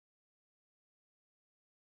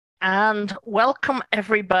and welcome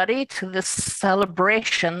everybody to this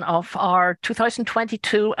celebration of our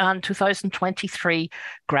 2022 and 2023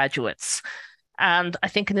 graduates. And I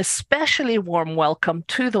think an especially warm welcome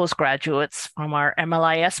to those graduates from our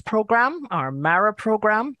MLIS program, our MARA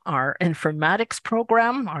program, our informatics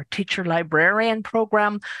program, our teacher librarian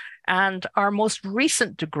program, and our most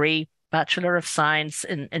recent degree, Bachelor of Science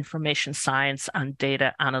in Information Science and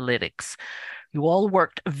Data Analytics. You all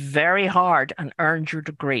worked very hard and earned your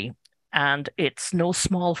degree. And it's no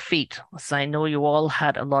small feat, as I know you all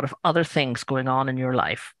had a lot of other things going on in your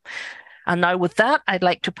life. And now, with that, I'd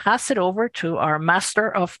like to pass it over to our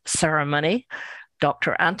Master of Ceremony,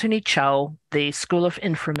 Dr. Anthony Chow, the School of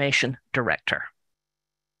Information Director.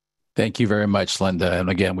 Thank you very much, Linda. And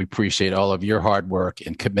again, we appreciate all of your hard work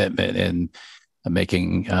and commitment in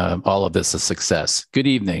making all of this a success. Good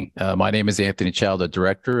evening. My name is Anthony Chow, the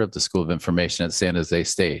Director of the School of Information at San Jose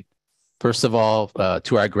State. First of all,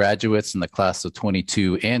 to our graduates in the class of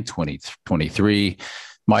 22 and 2023,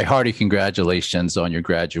 my hearty congratulations on your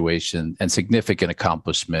graduation and significant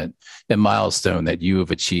accomplishment and milestone that you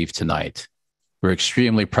have achieved tonight. We're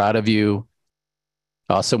extremely proud of you.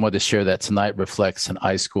 I also want to share that tonight reflects an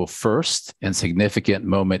iSchool first and significant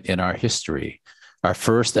moment in our history. Our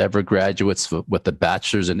first ever graduates with the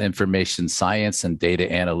Bachelor's in Information Science and Data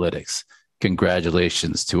Analytics.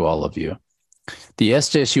 Congratulations to all of you. The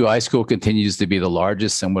SJSU iSchool continues to be the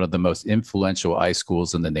largest and one of the most influential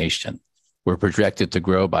iSchools in the nation. We're projected to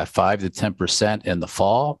grow by 5 to 10% in the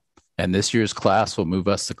fall, and this year's class will move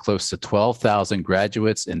us to close to 12,000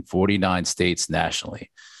 graduates in 49 states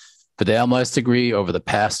nationally. For the MLS degree, over the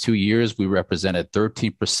past 2 years, we represented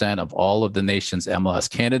 13% of all of the nation's MLS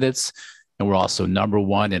candidates, and we're also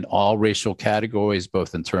 #1 in all racial categories,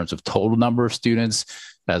 both in terms of total number of students,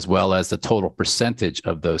 as well as the total percentage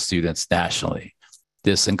of those students nationally.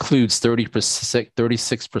 This includes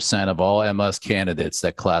 36% of all MLS candidates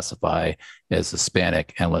that classify as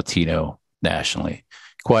Hispanic and Latino nationally.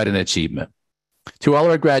 Quite an achievement. To all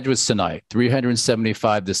our graduates tonight,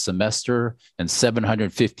 375 this semester and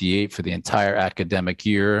 758 for the entire academic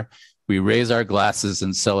year, we raise our glasses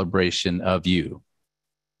in celebration of you.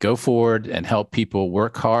 Go forward and help people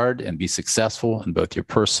work hard and be successful in both your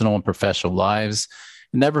personal and professional lives.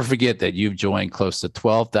 Never forget that you've joined close to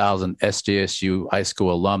 12,000 SJSU iSchool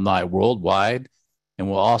alumni worldwide, and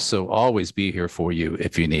we'll also always be here for you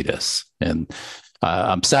if you need us. And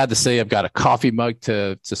I'm sad to say I've got a coffee mug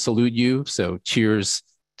to salute you, so cheers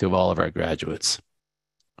to all of our graduates.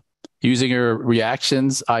 Using your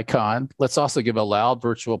reactions icon, let's also give a loud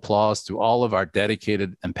virtual applause to all of our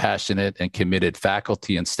dedicated and passionate and committed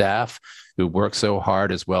faculty and staff who work so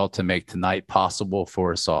hard as well to make tonight possible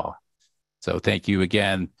for us all. So thank you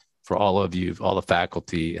again for all of you, all the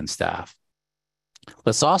faculty and staff.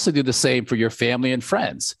 Let's also do the same for your family and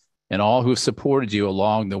friends and all who've supported you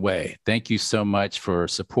along the way. Thank you so much for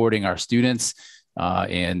supporting our students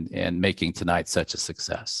and making tonight such a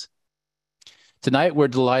success. Tonight, we're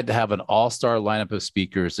delighted to have an all-star lineup of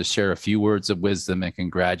speakers to share a few words of wisdom and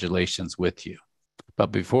congratulations with you. But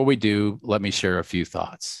before we do, let me share a few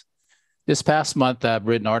thoughts. This past month, I've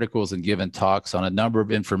written articles and given talks on a number of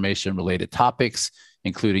information-related topics,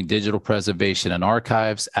 including digital preservation and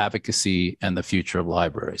archives, advocacy, and the future of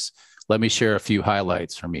libraries. Let me share a few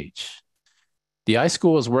highlights from each. The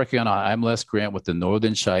iSchool is working on an MLS grant with the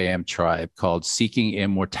Northern Cheyenne tribe called Seeking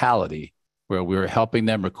Immortality, where we were helping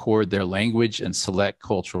them record their language and select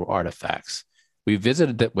cultural artifacts. We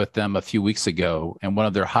visited it with them a few weeks ago, and one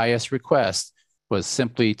of their highest requests was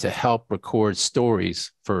simply to help record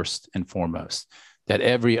stories first and foremost, that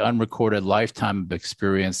every unrecorded lifetime of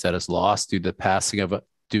experience that is lost due to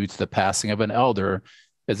the passing of an elder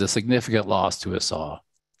is a significant loss to us all.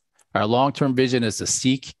 Our long-term vision is to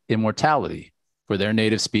seek immortality for their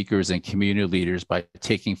native speakers and community leaders by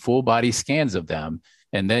taking full-body scans of them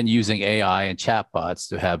and then using AI and chatbots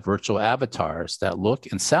to have virtual avatars that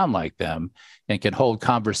look and sound like them and can hold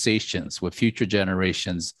conversations with future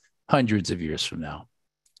generations hundreds of years from now.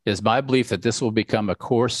 It is my belief that this will become a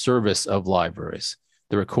core service of libraries,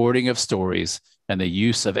 the recording of stories and the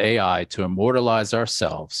use of AI to immortalize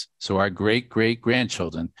ourselves so our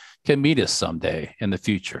great-great-grandchildren can meet us someday in the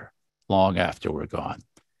future, long after we're gone.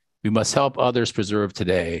 We must help others preserve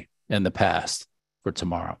today and the past for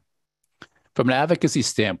tomorrow. From an advocacy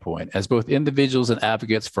standpoint, as both individuals and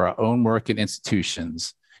advocates for our own work and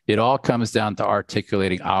institutions, it all comes down to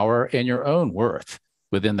articulating our and your own worth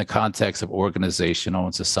within the context of organizational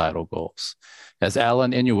and societal goals. As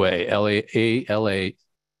Alan Inouye, ALA,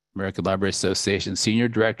 American Library Association, Senior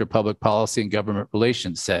Director of Public Policy and Government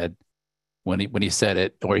Relations said, when he said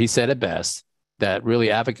it, or he said it best, that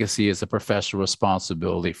really advocacy is a professional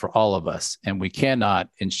responsibility for all of us, and we cannot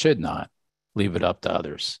and should not leave it up to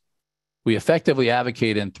others. We effectively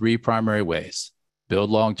advocate in three primary ways: build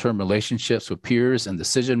long-term relationships with peers and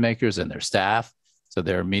decision makers and their staff, so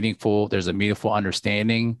there's a meaningful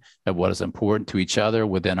understanding of what is important to each other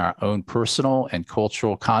within our own personal and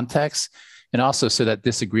cultural context, and also so that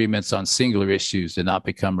disagreements on singular issues do not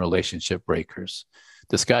become relationship breakers.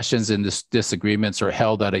 Discussions and disagreements are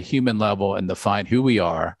held at a human level and define who we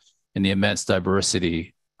are and the immense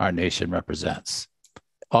diversity our nation represents.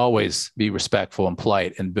 Always be respectful and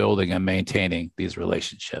polite in building and maintaining these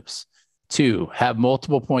relationships. 2, have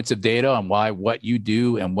multiple points of data on why what you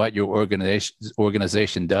do and what your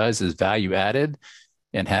organization does is value added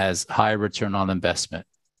and has high return on investment.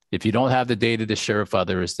 If you don't have the data to share with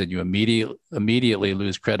others, then you immediately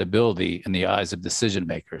lose credibility in the eyes of decision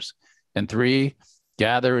makers. And 3,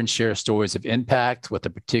 gather and share stories of impact with a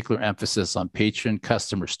particular emphasis on patron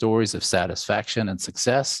customer stories of satisfaction and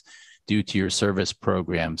success due to your service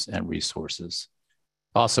programs and resources.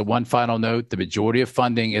 Also, one final note, the majority of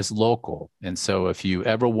funding is local. And so if you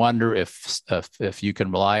ever wonder if you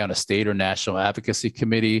can rely on a state or national advocacy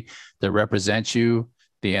committee that represents you,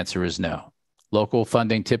 the answer is no. Local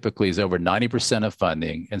funding typically is over 90% of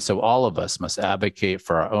funding. And so all of us must advocate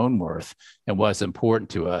for our own worth and what's important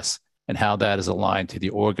to us and how that is aligned to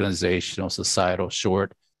the organizational, societal,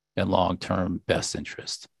 short, and long-term best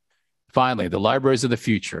interest. Finally, the libraries of the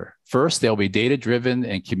future. First, they'll be data-driven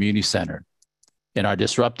and community-centered. In our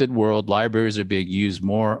disrupted world, libraries are being used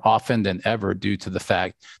more often than ever due to the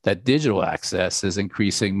fact that digital access is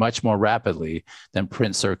increasing much more rapidly than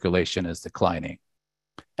print circulation is declining.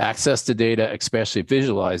 Access to data, especially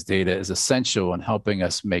visualized data, is essential in helping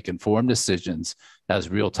us make informed decisions as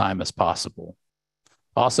real-time as possible.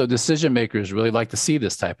 Also, decision makers really like to see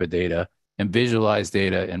this type of data and visualized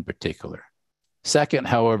data in particular. Second,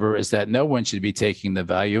 however, is that no one should be taking the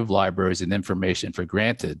value of libraries and information for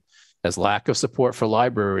granted, as lack of support for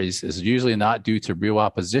libraries is usually not due to real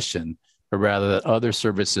opposition, but rather that other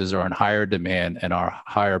services are in higher demand and are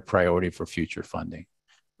higher priority for future funding.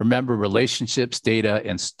 Remember, relationships, data,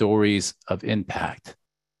 and stories of impact.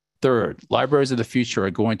 Third, libraries of the future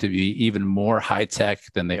are going to be even more high-tech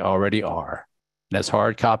than they already are. And as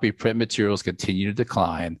hard copy print materials continue to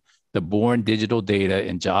decline, the born digital data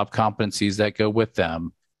and job competencies that go with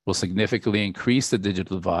them will significantly increase the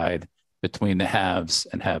digital divide between the haves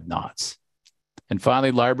and have-nots. And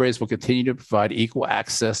finally, libraries will continue to provide equal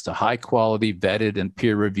access to high-quality, vetted, and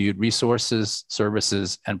peer-reviewed resources,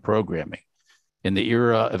 services, and programming. In the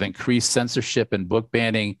era of increased censorship and book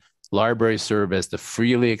banning, libraries serve as the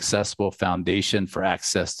freely accessible foundation for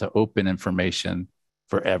access to open information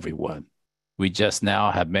for everyone. We just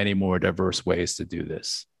now have many more diverse ways to do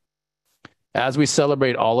this. As we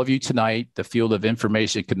celebrate all of you tonight, the field of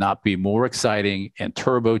information could not be more exciting and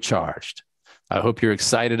turbocharged. I hope you're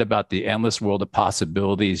excited about the endless world of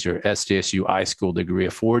possibilities your SJSU iSchool degree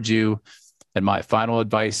affords you. And my final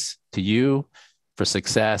advice to you for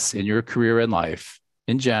success in your career and life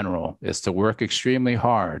in general is to work extremely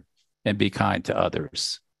hard and be kind to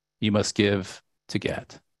others. You must give to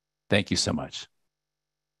get. Thank you so much.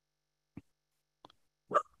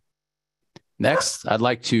 Next, I'd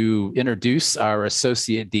like to introduce our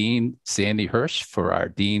Associate Dean, Sandy Hirsch, for our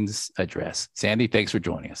Dean's Address. Sandy, thanks for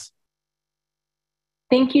joining us.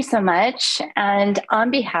 Thank you so much. And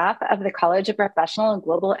on behalf of the College of Professional and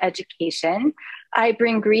Global Education, I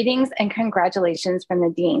bring greetings and congratulations from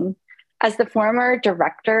the Dean. As the former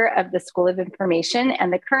director of the School of Information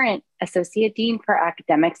and the current Associate Dean for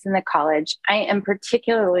Academics in the college, I am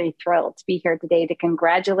particularly thrilled to be here today to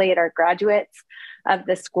congratulate our graduates of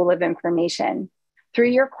the School of Information. Through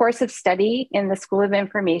your course of study in the School of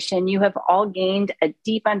Information, you have all gained a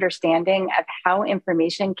deep understanding of how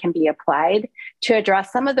information can be applied to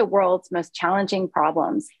address some of the world's most challenging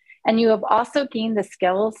problems. And you have also gained the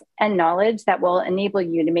skills and knowledge that will enable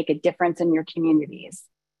you to make a difference in your communities.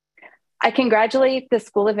 I congratulate the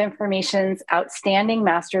School of Information's outstanding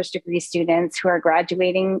master's degree students who are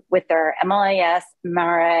graduating with their MLIS,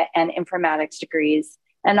 MARA, and informatics degrees,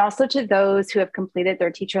 and also to those who have completed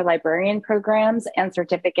their teacher librarian programs and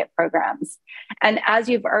certificate programs. And as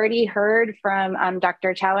you've already heard from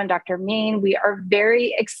Dr. Chow and Dr. Main, we are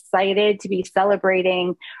very excited to be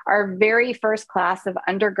celebrating our very first class of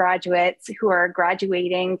undergraduates who are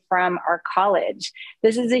graduating from our college.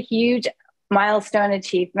 This is a huge milestone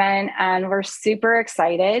achievement, and we're super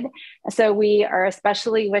excited. So we are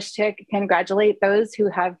especially wish to congratulate those who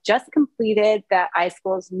have just completed the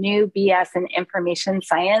iSchool's new BS in Information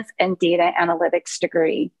Science and Data Analytics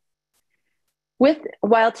degree.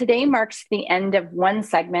 While today marks the end of one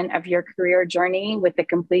segment of your career journey with the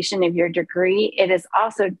completion of your degree, it is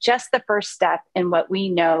also just the first step in what we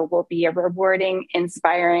know will be a rewarding,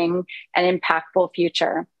 inspiring, and impactful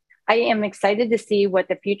future. I am excited to see what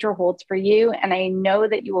the future holds for you, and I know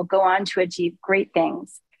that you will go on to achieve great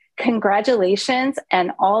things. Congratulations,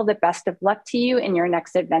 and all the best of luck to you in your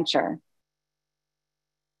next adventure.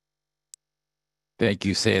 Thank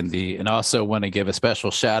you, Sandy. And also want to give a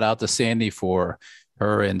special shout out to Sandy for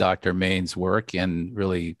her and Dr. Main's work and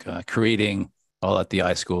really creating all that the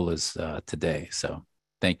iSchool is today. So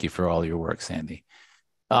thank you for all your work, Sandy.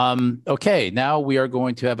 Okay, now we are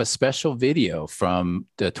going to have a special video from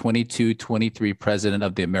the 22-23 president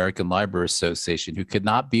of the American Library Association, who could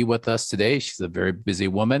not be with us today. She's a very busy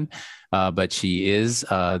woman, but she is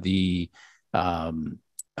the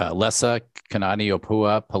Lessa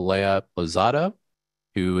Kanani'opua Pelayo-Lozada,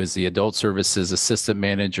 who is the Adult Services Assistant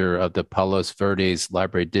Manager of the Palos Verdes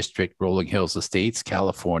Library District, Rolling Hills Estates,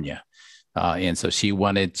 California. And so she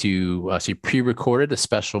wanted to, she pre-recorded a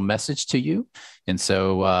special message to you. And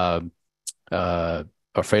so,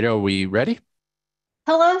 Alfredo, are we ready?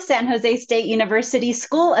 Hello, San Jose State University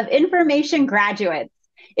School of Information graduates.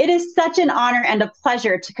 It is such an honor and a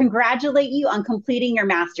pleasure to congratulate you on completing your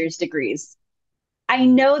master's degrees. I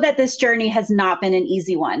know that this journey has not been an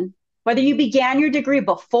easy one. Whether you began your degree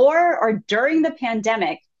before or during the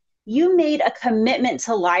pandemic, you made a commitment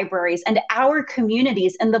to libraries and our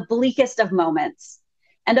communities in the bleakest of moments.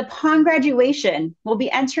 And upon graduation, we'll be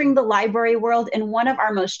entering the library world in one of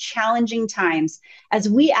our most challenging times as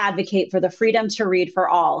we advocate for the freedom to read for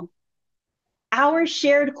all. Our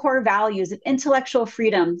shared core values of intellectual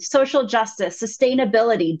freedom, social justice,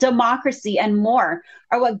 sustainability, democracy, and more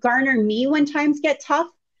are what garner me when times get tough.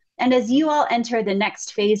 And as you all enter the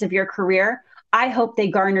next phase of your career, I hope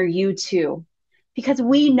they garner you too. Because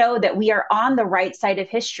we know that we are on the right side of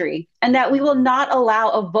history and that we will not allow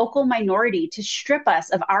a vocal minority to strip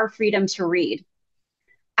us of our freedom to read.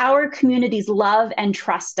 Our communities love and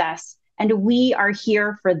trust us, and we are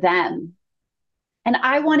here for them. And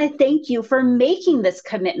I want to thank you for making this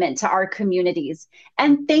commitment to our communities,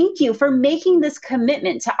 and thank you for making this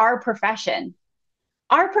commitment to our profession.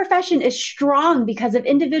 Our profession is strong because of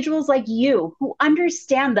individuals like you who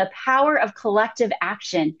understand the power of collective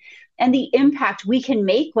action and the impact we can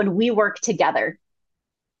make when we work together.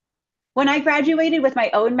 When I graduated with my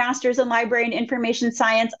own master's in library and information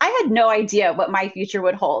science, I had no idea what my future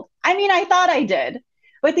would hold. I mean, I thought I did,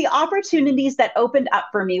 but the opportunities that opened up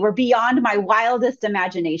for me were beyond my wildest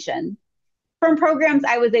imagination. From programs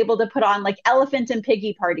I was able to put on like elephant and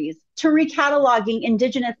piggy parties, to recataloging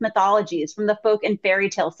indigenous mythologies from the folk and fairy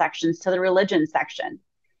tale sections to the religion section,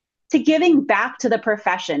 to giving back to the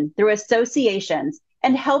profession through associations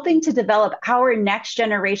and helping to develop our next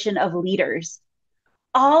generation of leaders.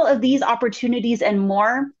 All of these opportunities and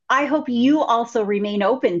more, I hope you also remain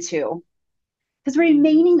open to. Because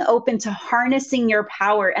remaining open to harnessing your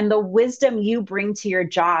power and the wisdom you bring to your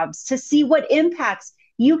jobs to see what impacts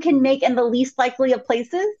you can make in the least likely of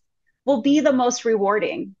places will be the most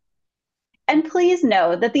rewarding. And please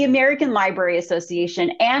know that the American Library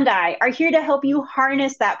Association and I are here to help you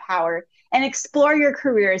harness that power and explore your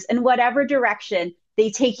careers in whatever direction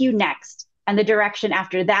they take you next, and the direction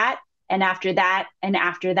after that, and after that, and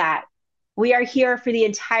after that. We are here for the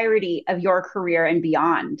entirety of your career and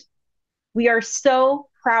beyond. We are so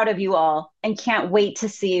proud of you all and can't wait to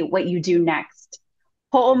see what you do next.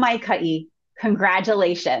 Ho'omaikai.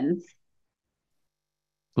 Congratulations.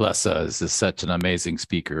 Lessa is such an amazing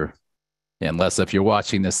speaker. And Lessa, if you're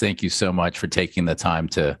watching this, thank you so much for taking the time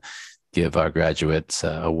to give our graduates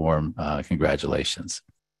a warm congratulations.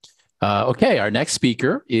 Okay, our next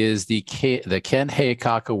speaker is the Ken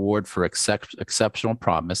Haycock Award for Exceptional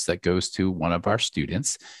Promise that goes to one of our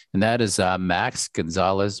students, and that is Max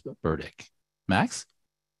Gonzalez Burdick. Max?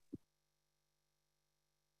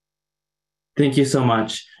 Thank you so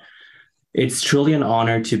much. It's truly an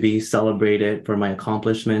honor to be celebrated for my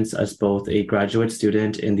accomplishments as both a graduate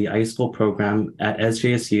student in the iSchool program at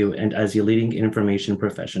SJSU and as a leading information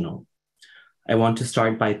professional. I want to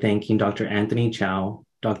start by thanking Dr. Anthony Chow,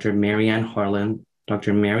 Dr. Marianne Harlan,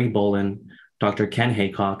 Dr. Mary Bolin, Dr. Ken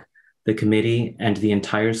Haycock, the committee, and the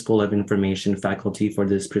entire School of Information faculty for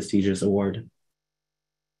this prestigious award.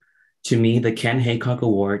 To me, the Ken Haycock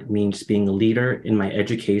Award means being a leader in my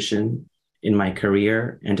education, in my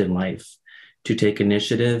career, and in life, to take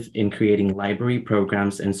initiative in creating library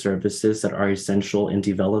programs and services that are essential in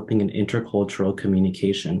developing an intercultural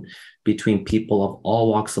communication between people of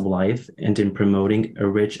all walks of life and in promoting a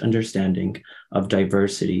rich understanding of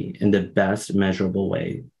diversity in the best measurable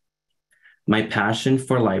way. My passion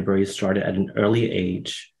for libraries started at an early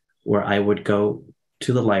age where I would go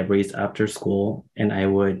to the libraries after school and I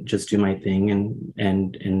would just do my thing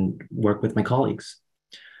and work with my colleagues.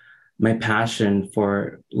 My passion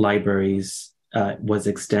for libraries was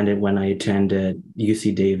extended when I attended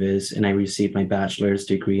UC Davis and I received my bachelor's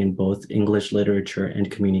degree in both English literature and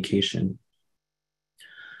communication.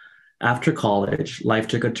 After college, life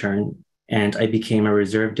took a turn and I became a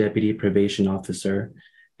reserve deputy probation officer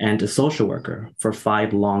and a social worker for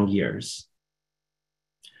 5 long years.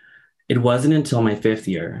 It wasn't until my 5th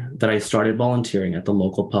year that I started volunteering at the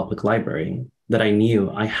local public library that I knew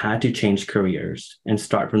I had to change careers and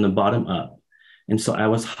start from the bottom up. And so I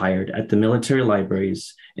was hired at the military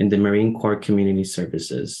libraries in the Marine Corps Community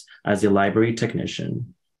Services as a library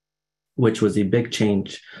technician, which was a big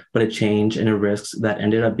change, but a change and a risk that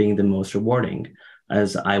ended up being the most rewarding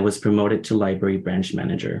as I was promoted to library branch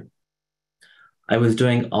manager. I was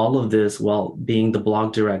doing all of this while being the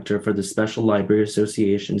blog director for the Special Library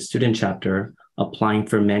Association student chapter, applying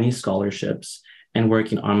for many scholarships and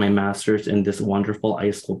working on my master's in this wonderful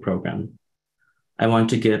iSchool program. I want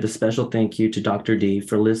to give a special thank you to Dr. D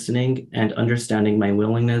for listening and understanding my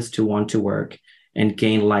willingness to want to work and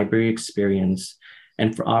gain library experience,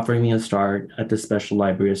 and for offering me a start at the Special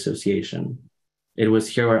Library Association. It was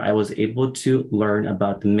here where I was able to learn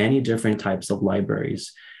about the many different types of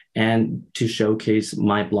libraries and to showcase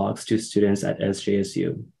my blogs to students at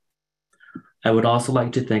SJSU. I would also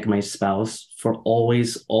like to thank my spouse for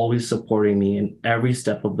always supporting me in every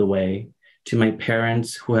step of the way, to my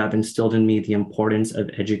parents who have instilled in me the importance of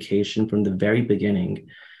education from the very beginning,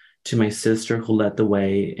 to my sister who led the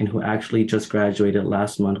way and who actually just graduated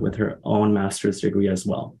last month with her own master's degree as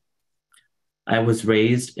well. I was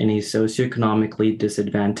raised in a socioeconomically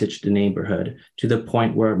disadvantaged neighborhood to the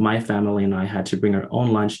point where my family and I had to bring our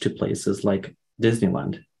own lunch to places like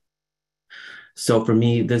Disneyland. So for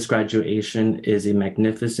me, this graduation is a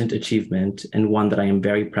magnificent achievement and one that I am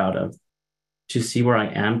very proud of. To see where I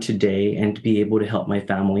am today and to be able to help my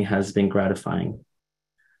family has been gratifying.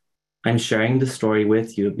 I'm sharing this story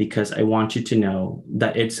with you because I want you to know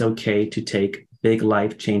that it's okay to take big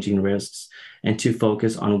life-changing risks and to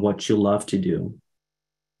focus on what you love to do.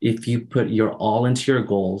 If you put your all into your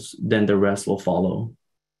goals, then the rest will follow.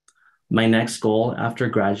 My next goal after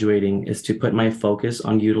graduating is to put my focus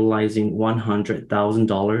on utilizing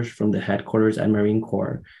 $100,000 from the headquarters at Marine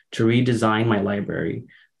Corps to redesign my library,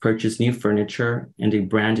 purchase new furniture, and a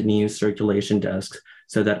brand new circulation desk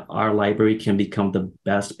so that our library can become the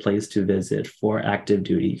best place to visit for active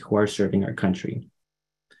duty who are serving our country.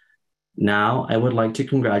 Now, I would like to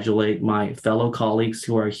congratulate my fellow colleagues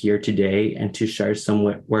who are here today and to share some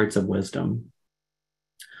words of wisdom.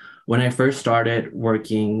 When I first started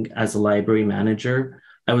working as a library manager,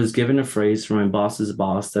 I was given a phrase from my boss's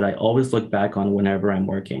boss that I always look back on whenever I'm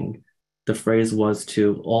working. The phrase was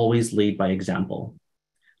to always lead by example.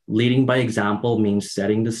 Leading by example means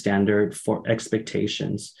setting the standard for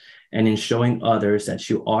expectations and in showing others that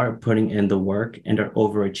you are putting in the work and are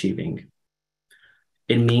overachieving.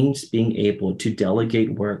 It means being able to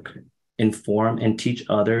delegate work, inform and teach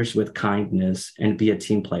others with kindness, and be a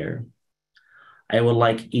team player. I would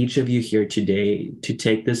like each of you here today to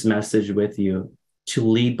take this message with you, to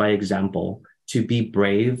lead by example, to be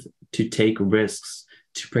brave, to take risks,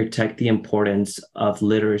 to protect the importance of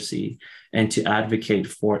literacy, and to advocate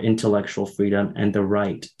for intellectual freedom and the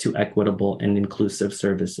right to equitable and inclusive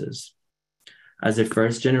services. As a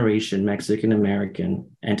first-generation Mexican-American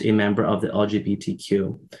and a member of the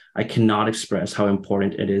LGBTQ, I cannot express how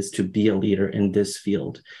important it is to be a leader in this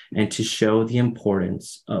field and to show the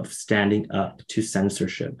importance of standing up to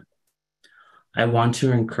censorship. I want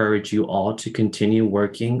to encourage you all to continue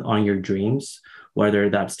working on your dreams, whether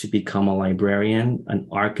that's to become a librarian, an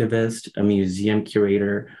archivist, a museum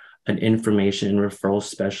curator, an information and referral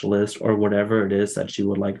specialist, or whatever it is that you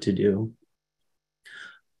would like to do.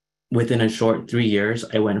 Within a short 3 years,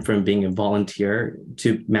 I went from being a volunteer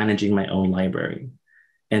to managing my own library.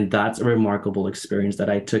 And that's a remarkable experience that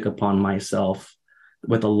I took upon myself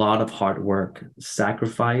with a lot of hard work,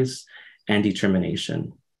 sacrifice, and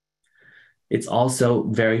determination. It's also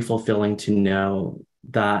very fulfilling to know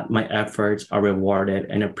that my efforts are rewarded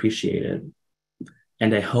and appreciated.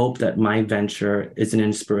 And I hope that my venture is an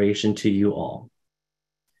inspiration to you all.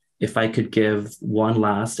 If I could give one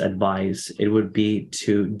last advice, it would be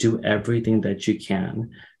to do everything that you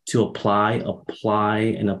can to apply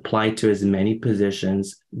to as many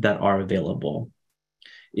positions that are available.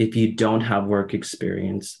 If you don't have work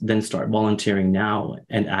experience, then start volunteering now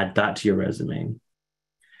and add that to your resume.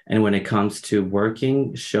 And when it comes to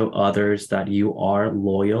working, show others that you are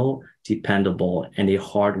loyal, dependable, and a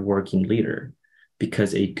hardworking leader,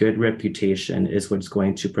 because a good reputation is what's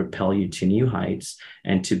going to propel you to new heights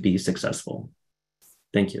and to be successful.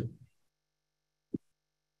 Thank you.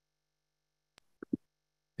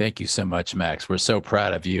 Thank you so much, Max. We're so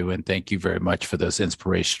proud of you, and thank you very much for those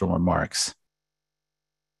inspirational remarks.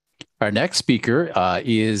 Our next speaker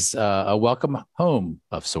is a welcome home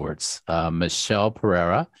of sorts. Michelle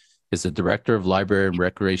Perera is the Director of Library and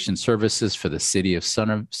Recreation Services for the City of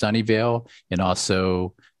Sunnyvale and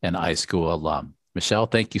also an iSchool alum. Michelle,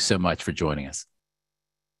 thank you so much for joining us.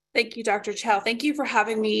 Thank you, Dr. Chow. Thank you for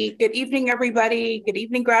having me. Good evening, everybody. Good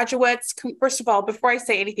evening, graduates. First of all, before I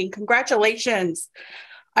say anything, congratulations.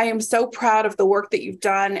 I am so proud of the work that you've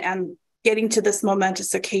done and getting to this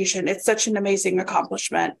momentous occasion. It's such an amazing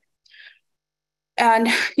accomplishment. And,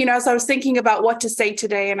 you know, as I was thinking about what to say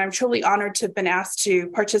today, and I'm truly honored to have been asked to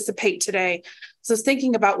participate today. So I was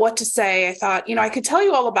thinking about what to say. I thought, you know, I could tell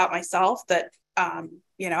you all about myself that,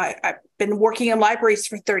 you know, I've been working in libraries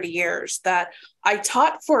for 30 years, that I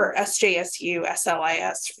taught for SJSU,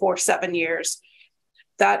 SLIS for 7 years,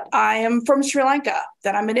 that I am from Sri Lanka,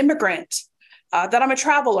 that I'm an immigrant, that I'm a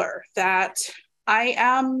traveler, that I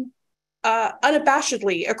am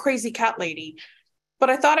unabashedly a crazy cat lady. But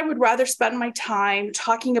I thought I would rather spend my time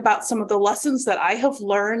talking about some of the lessons that I have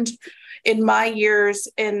learned in my years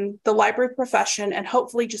in the library profession, and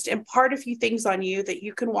hopefully just impart a few things on you that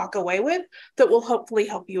you can walk away with that will hopefully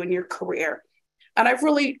help you in your career. And I've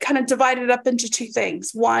really kind of divided it up into two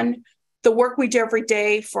things. One, the work we do every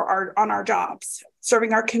day on our jobs,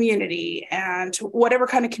 serving our community and whatever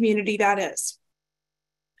kind of community that is.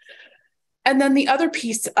 And then the other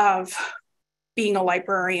piece of being a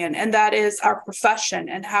librarian, and that is our profession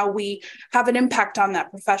and how we have an impact on that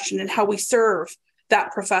profession and how we serve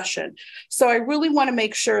that profession. So I really want to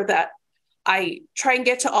make sure that I try and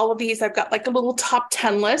get to all of these. I've got like a little top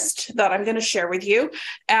 10 list that I'm going to share with you.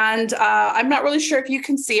 And I'm not really sure if you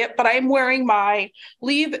can see it, but I'm wearing my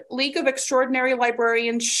League of Extraordinary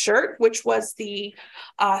Librarians shirt, which was the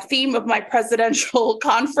theme of my presidential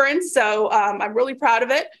conference. So I'm really proud of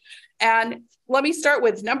it. And let me start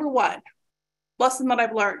with number one. Lesson that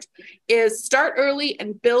I've learned is start early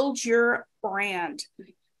and build your brand.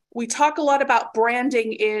 We talk a lot about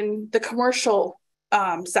branding in the commercial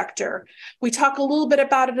sector. We talk a little bit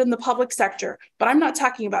about it in the public sector, but I'm not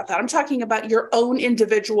talking about that. I'm talking about your own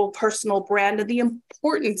individual personal brand and the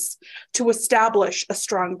importance to establish a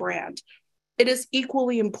strong brand. It is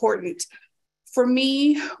equally important. For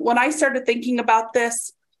me, when I started thinking about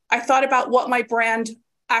this, I thought about what my brand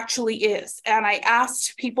actually is. And I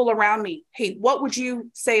asked people around me, hey, what would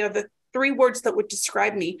you say are the 3 words that would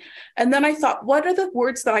describe me? And then I thought, what are the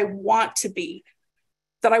words that I want to be,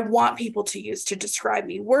 that I want people to use to describe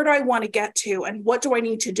me? Where do I want to get to? And what do I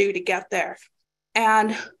need to do to get there?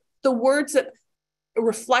 And the words that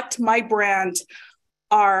reflect my brand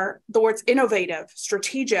are the words innovative,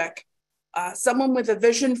 strategic, someone with a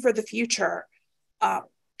vision for the future,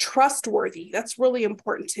 trustworthy. That's really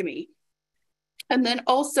important to me. And then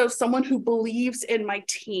also someone who believes in my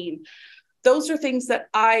team. Those are things that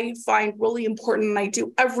I find really important, and I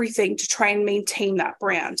do everything to try and maintain that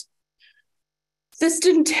brand. This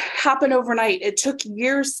didn't happen overnight. It took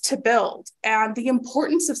years to build. And the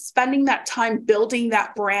importance of spending that time building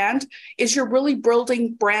that brand is you're really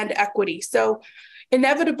building brand equity. So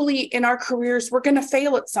inevitably in our careers, we're going to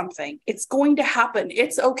fail at something. It's going to happen.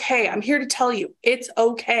 It's okay. I'm here to tell you, it's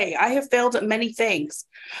okay. I have failed at many things,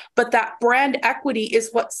 but that brand equity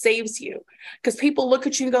is what saves you, because people look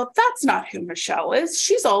at you and go, that's not who Michelle is.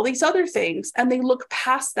 She's all these other things. And they look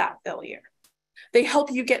past that failure. They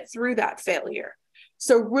help you get through that failure.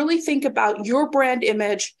 So really think about your brand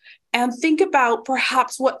image and think about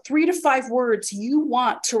perhaps what 3 to 5 words you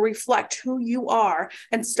want to reflect who you are,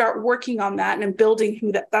 and start working on that and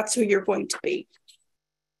building that's who you're going to be.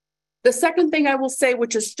 The second thing I will say,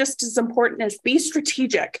 which is just as important, is be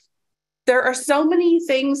strategic. There are so many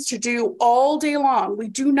things to do all day long. We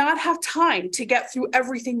do not have time to get through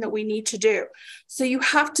everything that we need to do. So you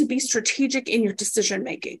have to be strategic in your decision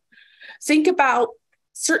making. Think about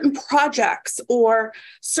certain projects or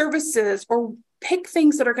services, or pick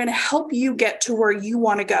things that are going to help you get to where you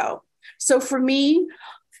want to go. So for me,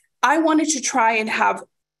 I wanted to try and have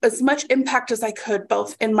as much impact as I could,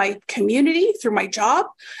 both in my community through my job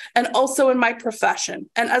and also in my profession.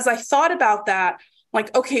 And as I thought about that,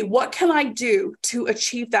 like, okay, what can I do to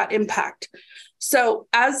achieve that impact? So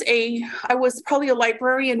I was probably a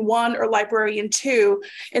librarian 1 or librarian 2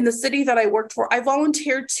 in the city that I worked for. I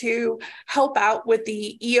volunteered to help out with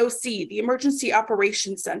the EOC, the Emergency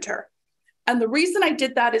Operations Center. And the reason I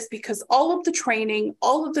did that is because all of the training,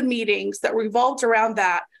 all of the meetings that revolved around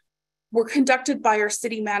that were conducted by our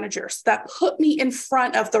city managers that put me in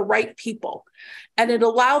front of the right people. And it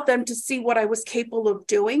allowed them to see what I was capable of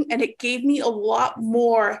doing. And it gave me a lot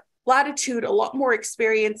more latitude, a lot more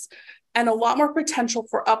experience, and a lot more potential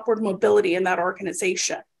for upward mobility in that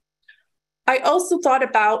organization. I also thought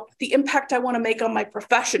about the impact I want to make on my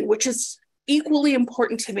profession, which is equally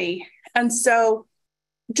important to me. And so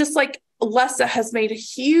just like Lessa has made a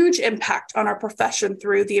huge impact on our profession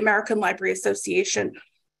through the American Library Association,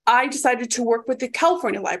 I decided to work with the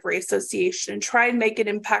California Library Association and try and make an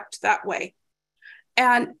impact that way.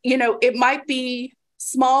 And, you know, it might be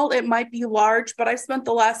small, it might be large, but I've spent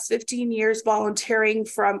the last 15 years volunteering,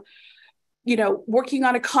 from, you know, working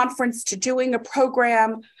on a conference to doing a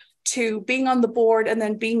program to being on the board and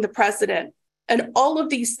then being the president. And all of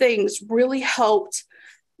these things really helped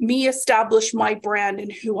me establish my brand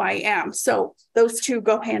and who I am. So those two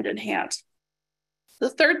go hand in hand. The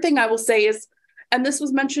third thing I will say is, and this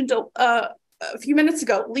was mentioned a few minutes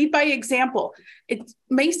ago, lead by example. It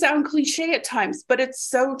may sound cliche at times, but it's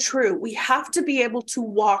so true. We have to be able to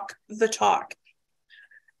walk the talk.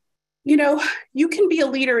 You know, you can be a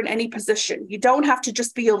leader in any position. You don't have to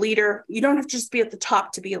just be a leader. You don't have to just be at the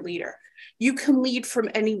top to be a leader. You can lead from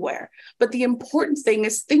anywhere. But the important thing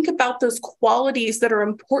is, think about those qualities that are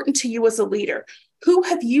important to you as a leader. Who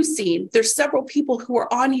have you seen? There's several people who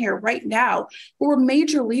are on here right now who are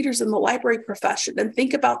major leaders in the library profession, and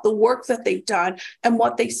think about the work that they've done and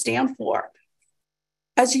what they stand for.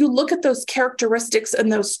 As you look at those characteristics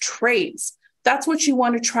and those traits, that's what you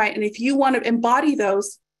want to try. And if you want to embody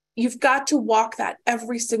those, you've got to walk that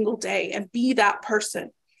every single day and be that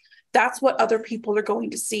person. That's what other people are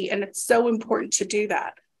going to see. And it's so important to do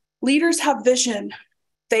that. Leaders have vision.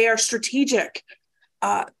 They are strategic.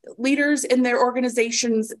 Leaders in their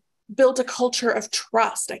organizations build a culture of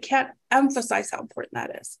trust. I can't emphasize how important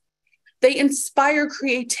that is. They inspire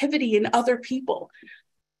creativity in other people.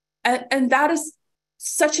 And that is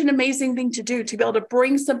such an amazing thing to do, to be able to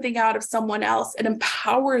bring something out of someone else and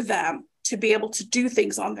empower them to be able to do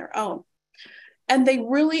things on their own. And they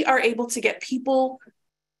really are able to get people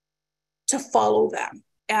to follow them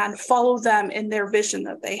and follow them in their vision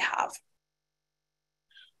that they have.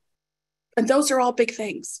 And those are all big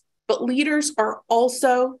things. But leaders are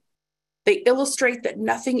also, they illustrate that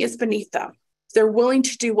nothing is beneath them. They're willing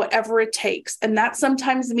to do whatever it takes. And that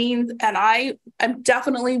sometimes means, and I am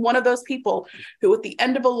definitely one of those people who at the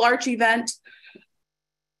end of a large event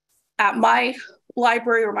at my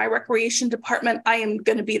library or my recreation department, I am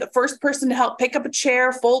going to be the first person to help pick up a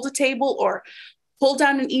chair, fold a table, or pull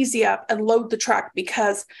down an easy up and load the truck,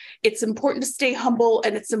 because it's important to stay humble,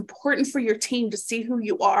 and it's important for your team to see who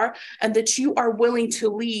you are and that you are willing to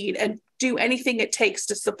lead and do anything it takes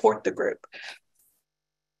to support the group.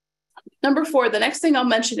 Number 4, the next thing I'll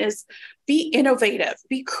mention is be innovative,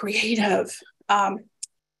 be creative,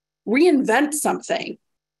 reinvent something.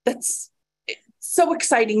 That's so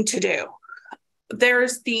exciting to do.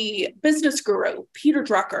 There's the business guru, Peter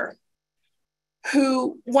Drucker,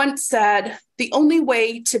 who once said, the only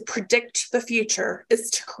way to predict the future is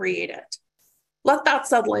to create it. Let that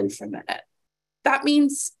settle in for a minute. That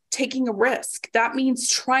means taking a risk. That means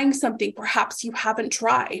trying something perhaps you haven't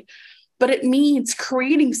tried, but it means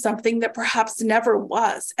creating something that perhaps never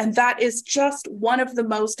was. And that is just one of the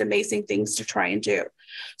most amazing things to try and do.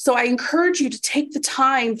 So I encourage you to take the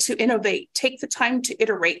time to innovate, take the time to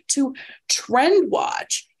iterate, to trend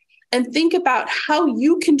watch, and think about how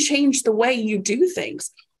you can change the way you do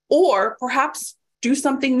things, or perhaps do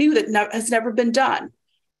something new that has never been done.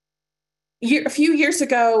 A few years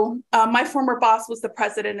ago, my former boss was the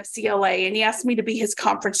president of CLA, and he asked me to be his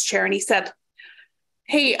conference chair. And he said,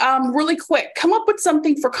 hey, really quick, come up with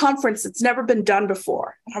something for conference that's never been done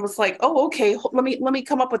before. And I was like, oh, okay, let me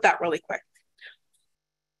come up with that really quick.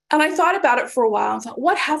 And I thought about it for a while and thought,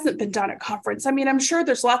 what hasn't been done at conference? I mean, I'm sure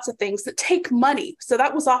there's lots of things that take money. So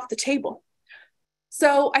that was off the table.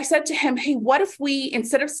 So I said to him, hey, what if we,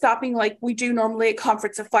 instead of stopping like we do normally at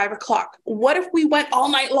conference at 5 o'clock, what if we went all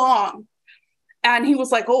night long? And he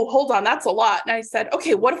was like, oh, hold on, that's a lot. And I said,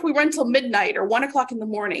 okay, what if we went till midnight or 1 o'clock in the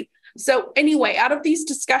morning? So anyway, out of these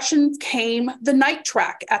discussions came the night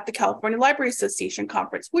track at the California Library Association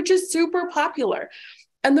conference, which is super popular.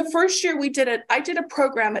 And the first year we did it, I did a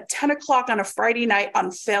program at 10 o'clock on a Friday night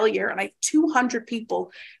on failure. And I had 200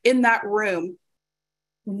 people in that room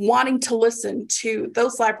wanting to listen to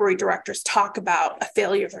those library directors talk about a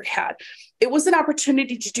failure they had. It was an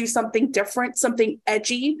opportunity to do something different, something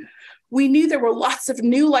edgy, we knew there were lots of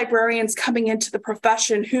new librarians coming into the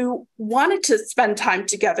profession who wanted to spend time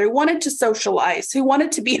together, who wanted to socialize, who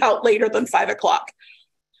wanted to be out later than 5 o'clock,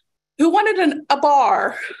 who wanted a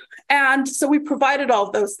bar. And so we provided all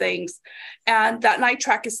of those things. And that night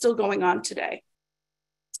track is still going on today.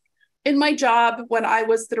 In my job, when I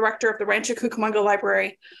was the director of the Rancho Cucamonga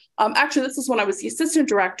Library, actually, this is when I was the assistant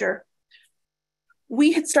director,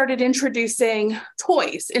 we had started introducing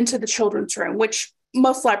toys into the children's room, which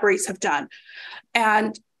most libraries have done.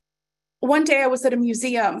 And one day I was at a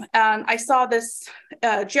museum and I saw this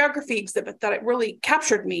geography exhibit that it really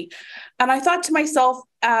captured me. And I thought to myself,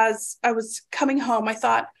 as I was coming home, I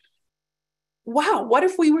thought, wow, what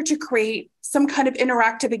if we were to create some kind of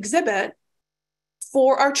interactive exhibit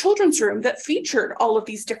for our children's room that featured all of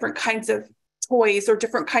these different kinds of toys or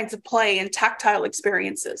different kinds of play and tactile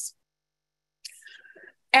experiences?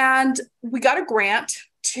 And we got a grant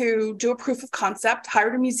to do a proof of concept,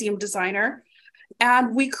 hired a museum designer,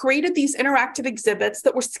 and we created these interactive exhibits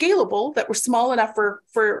that were scalable, that were small enough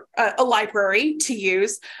for a library to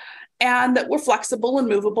use, and that were flexible and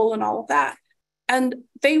movable and all of that. And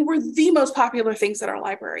they were the most popular things at our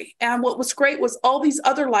library. And what was great was all these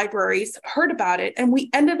other libraries heard about it, and we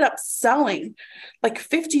ended up selling like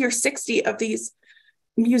 50 or 60 of these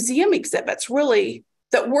museum exhibits, really,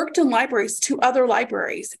 that worked in libraries to other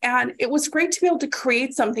libraries. And it was great to be able to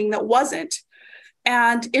create something that wasn't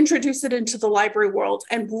and introduce it into the library world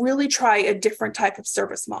and really try a different type of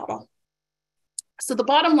service model. So the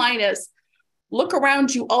bottom line is, look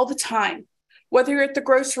around you all the time, whether you're at the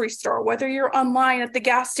grocery store, whether you're online at the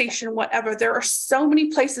gas station, whatever. There are so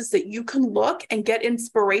many places that you can look and get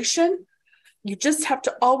inspiration. You just have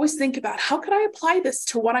to always think about, how could I apply this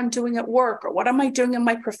to what I'm doing at work, or what am I doing in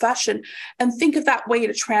my profession, and think of that way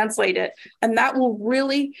to translate it. And that will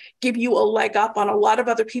really give you a leg up on a lot of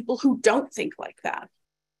other people who don't think like that.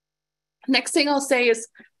 Next thing I'll say is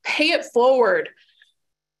pay it forward.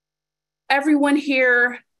 Everyone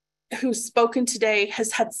here who's spoken today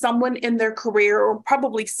has had someone in their career, or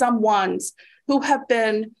probably some ones, who have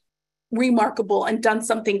been remarkable and done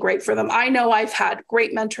something great for them. I know I've had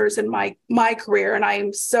great mentors in my career, and I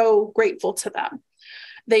am so grateful to them.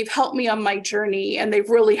 They've helped me on my journey, and they've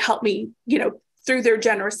really helped me, through their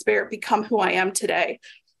generous spirit, become who I am today.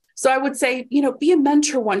 So I would say, be a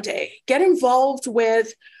mentor one day. Get involved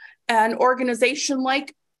with an organization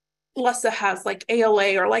like Lessa has, like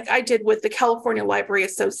ALA, or like I did with the California Library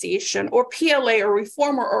Association, or PLA, or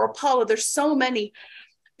Reformer, or Apollo. There's so many.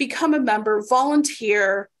 Become a member,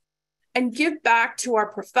 volunteer, and give back to our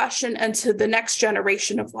profession and to the next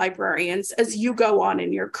generation of librarians as you go on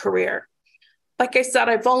in your career. Like I said,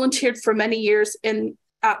 I volunteered for many years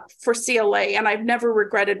for CLA, and I've never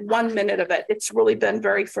regretted 1 minute of it. It's really been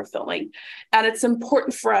very fulfilling. And it's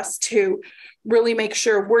important for us to really make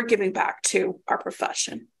sure we're giving back to our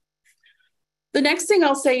profession. The next thing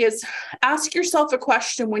I'll say is, ask yourself a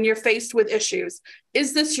question when you're faced with issues.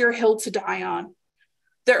 Is this your hill to die on?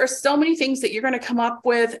 There are so many things that you're going to come up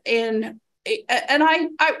with when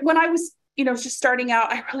I was, just starting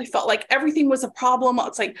out, I really felt like everything was a problem.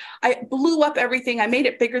 It's like I blew up everything. I made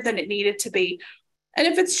it bigger than it needed to be. And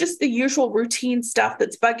if it's just the usual routine stuff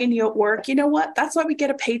that's bugging you at work, you know what? That's why we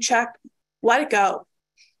get a paycheck. Let it go.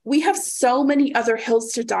 We have so many other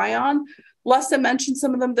hills to die on. Lessa mentioned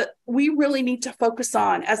some of them that we really need to focus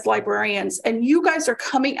on as librarians. And you guys are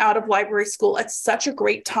coming out of library school at such a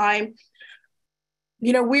great time.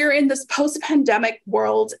 We're in this post-pandemic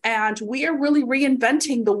world, and we are really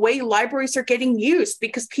reinventing the way libraries are getting used,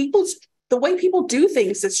 because the way people do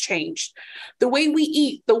things has changed. The way we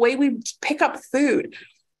eat, the way we pick up food,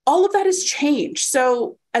 all of that has changed.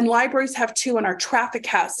 So, and libraries have too, and our traffic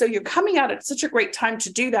has. So you're coming out at such a great time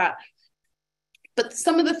to do that. But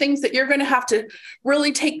some of the things that you're going to have to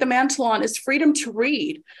really take the mantle on is freedom to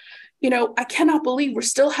read. I cannot believe we're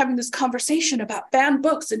still having this conversation about banned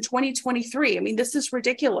books in 2023. I mean, this is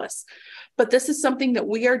ridiculous, but this is something that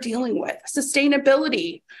we are dealing with.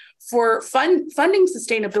 Sustainability, for funding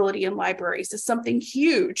sustainability in libraries, is something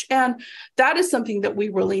huge. And that is something that we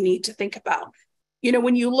really need to think about.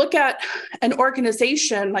 When you look at an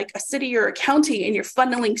organization like a city or a county, and you're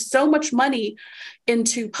funneling so much money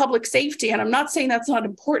into public safety, and I'm not saying that's not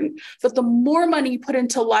important, but the more money you put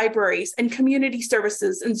into libraries and community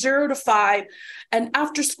services and 0 to 5 and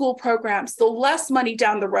after school programs, the less money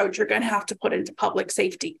down the road you're going to have to put into public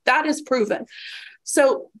safety. That is proven.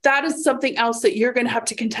 So that is something else that you're going to have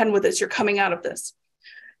to contend with as you're coming out of this.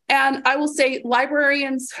 And I will say,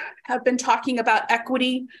 librarians have been talking about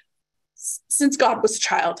equity since God was a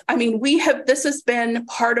child. I mean, this has been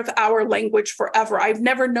part of our language forever. I've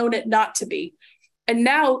never known it not to be. And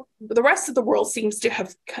now the rest of the world seems to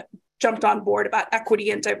have jumped on board about equity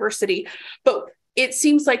and diversity, but it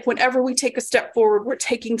seems like whenever we take a step forward, we're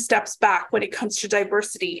taking steps back when it comes to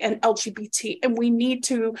diversity and LGBT, and we need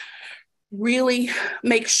to really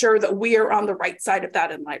make sure that we are on the right side of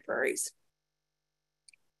that in libraries.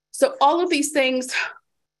 So all of these things,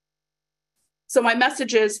 so my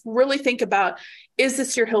message is really think about, is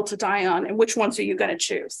this your hill to die on, and which ones are you going to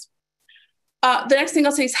choose? The next thing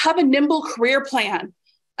I'll say is have a nimble career plan.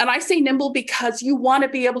 And I say nimble because you want to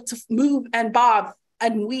be able to move and bob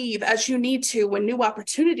and weave as you need to when new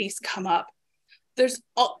opportunities come up.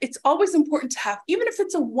 It's always important to have, even if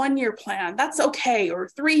it's a 1-year plan, that's okay, or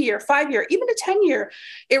 3-year, 5-year, even a 10-year,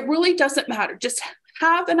 it really doesn't matter. Just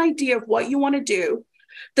have an idea of what you want to do,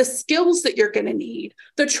 the skills that you're going to need,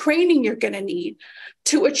 the training you're going to need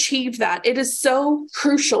to achieve that. It is so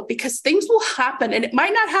crucial because things will happen, and it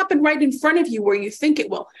might not happen right in front of you where you think it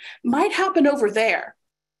will. It might happen over there.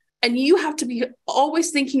 And you have to be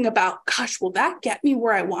always thinking about, gosh, will that get me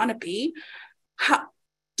where I want to be?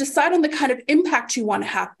 Decide on the kind of impact you want to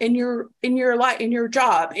have in your life, in your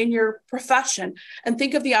job, in your profession, and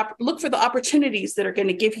think of look for the opportunities that are going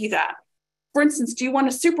to give you that. For instance, do you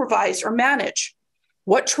want to supervise or manage?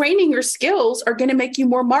 What training or skills are going to make you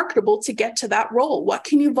more marketable to get to that role? What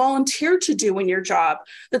can you volunteer to do in your job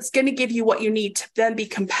that's going to give you what you need to then be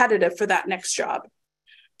competitive for that next job?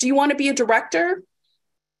 Do you want to be a director?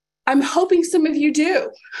 I'm hoping some of you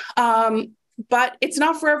do, but it's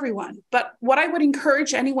not for everyone. But what I would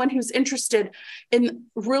encourage anyone who's interested in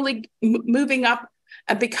really moving up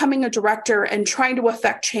and becoming a director and trying to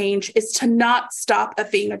affect change is to not stop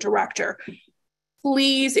at being a director.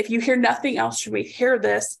 Please, if you hear nothing else from me, hear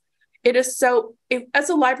this. It is as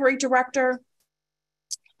a library director,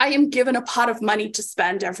 I am given a pot of money to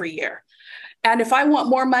spend every year. And if I want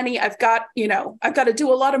more money, I've got to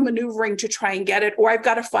do a lot of maneuvering to try and get it, or I've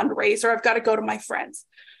got to fundraise, or I've got to go to my friends.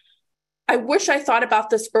 I wish I thought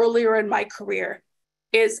about this earlier in my career,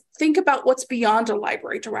 is think about what's beyond a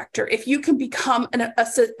library director. If you can become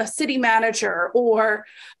a city manager, or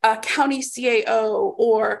a county CAO,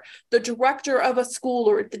 or the director of a school,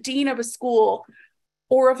 or the dean of a school,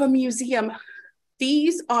 or of a museum,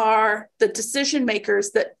 these are the decision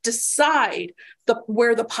makers that decide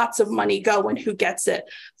where the pots of money go and who gets it.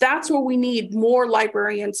 That's where we need more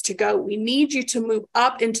librarians to go. We need you to move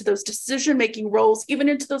up into those decision-making roles, even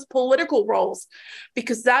into those political roles,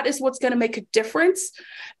 because that is what's going to make a difference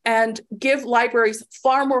and give libraries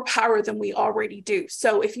far more power than we already do.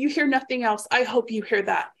 So if you hear nothing else, I hope you hear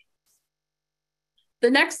that.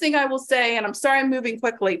 The next thing I will say, and I'm sorry I'm moving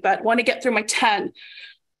quickly, but want to get through my 10,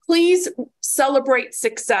 please celebrate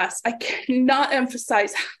success. I cannot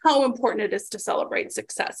emphasize how important it is to celebrate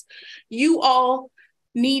success. You all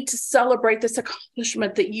need to celebrate this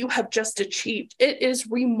accomplishment that you have just achieved. It is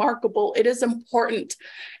remarkable. It is important,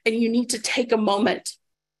 and you need to take a moment.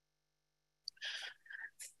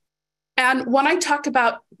 And when I talk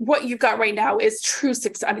about what you've got right now is true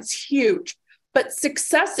success, and it's huge, but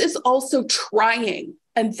success is also trying.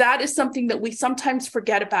 And that is something that we sometimes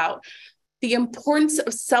forget about. The importance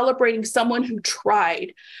of celebrating someone who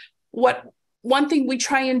tried. One thing we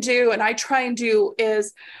try and do, and I try and do,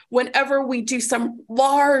 is whenever we do some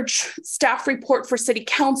large staff report for city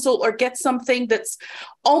council or get something that's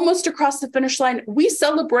almost across the finish line, we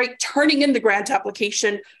celebrate turning in the grant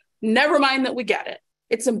application, never mind that we get it.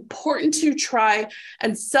 It's important to try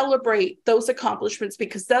and celebrate those accomplishments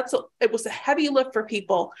because it was a heavy lift for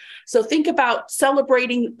people. So think about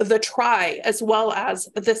celebrating the try as well as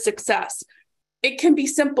the success. It can be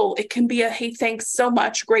simple. It can be hey, thanks so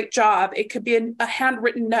much, great job. It could be a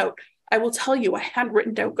handwritten note. I will tell you, a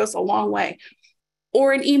handwritten note goes a long way.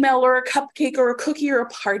 Or an email or a cupcake or a cookie or a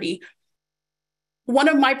party. One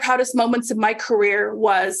of my proudest moments in my career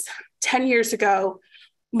was 10 years ago,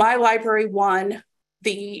 my library won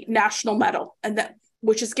the national medal,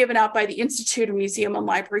 which is given out by the Institute of Museum and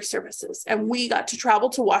Library Services. And we got to travel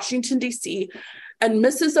to Washington, D.C., and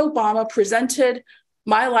Mrs. Obama presented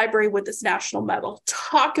my library with this national medal.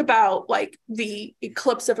 Talk about like the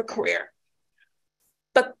eclipse of a career.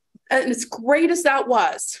 But and as great as that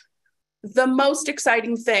was, the most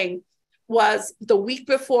exciting thing was the week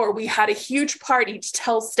before we had a huge party to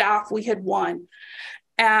tell staff we had won.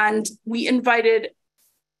 And we invited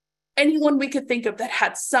anyone we could think of that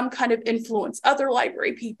had some kind of influence, other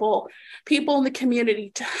library people in the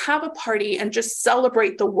community, to have a party and just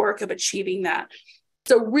celebrate the work of achieving that.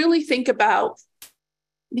 So really think about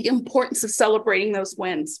the importance of celebrating those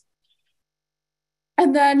wins.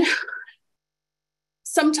 And then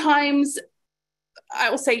sometimes I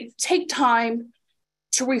will say, take time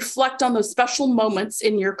to reflect on those special moments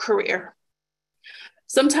in your career.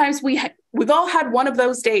 Sometimes we we've all had one of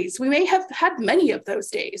those days. We may have had many of those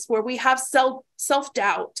days where we have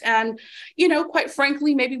self-doubt. And, quite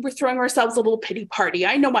frankly, maybe we're throwing ourselves a little pity party.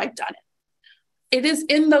 I know I've done it. It is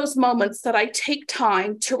in those moments that I take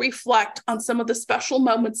time to reflect on some of the special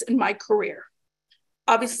moments in my career.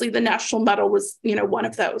 Obviously, the national medal was, one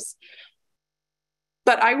of those.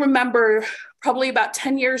 But I remember probably about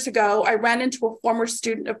 10 years ago, I ran into a former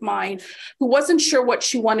student of mine who wasn't sure what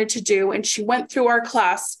she wanted to do. And she went through our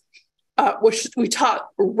class, which we taught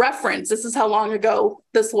reference. This is how long ago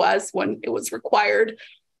this was when it was required.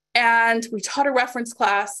 And we taught a reference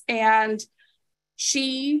class, and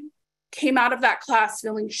she came out of that class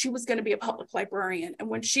feeling she was going to be a public librarian. And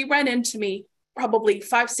when she ran into me, probably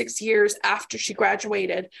 5-6 years after she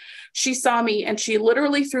graduated, she saw me and she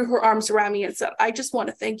literally threw her arms around me and said, "I just want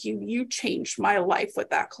to thank you. You changed my life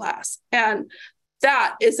with that class." And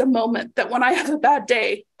that is a moment that when I have a bad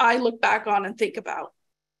day, I look back on and think about.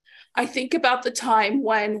 I think about the time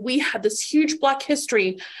when we had this huge Black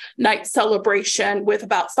History Night celebration with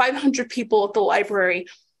about 500 people at the library.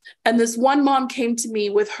 And this one mom came to me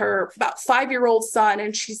with her about 5-year-old son,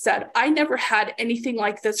 and she said, "I never had anything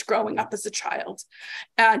like this growing up as a child.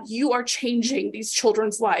 And you are changing these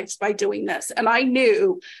children's lives by doing this." And I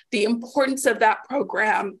knew the importance of that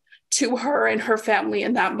program to her and her family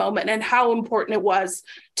in that moment, and how important it was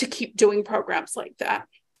to keep doing programs like that.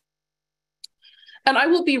 And I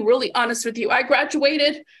will be really honest with you. I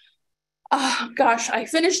graduated, I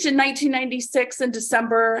finished in 1996 in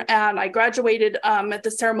December, and I graduated at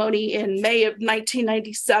the ceremony in May of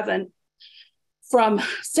 1997 from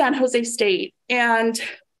San Jose State. And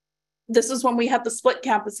this is when we had the split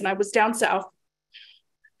campus and I was down south.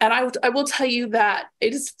 And I will tell you that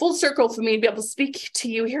it is full circle for me to be able to speak to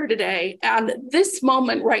you here today. And this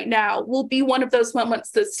moment right now will be one of those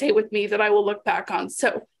moments that stay with me that I will look back on.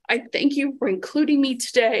 So I thank you for including me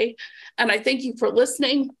today. And I thank you for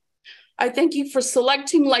listening. I thank you for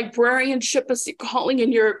selecting librarianship as a calling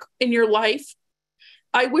in your life.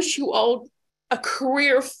 I wish you all a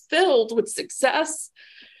career filled with success,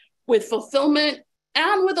 with fulfillment,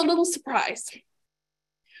 and with a little surprise.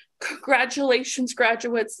 Congratulations,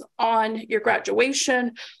 graduates, on your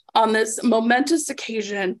graduation on this momentous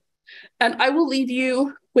occasion. And I will leave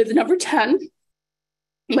you with number 10,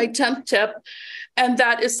 my 10th tip. And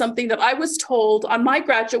that is something that I was told on my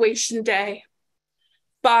graduation day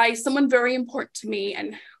by someone very important to me,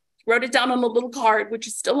 and wrote it down on a little card, which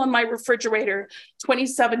is still on my refrigerator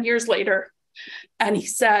 27 years later. And he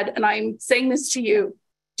said, and I'm saying this to you,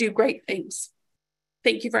 do great things.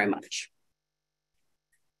 Thank you very much.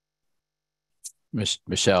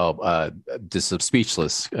 Michelle, just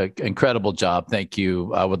speechless. Incredible job. Thank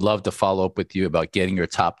you. I would love to follow up with you about getting your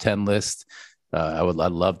top 10 list. I'd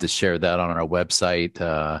love to share that on our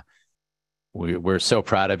website. We're so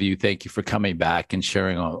proud of you. Thank you for coming back and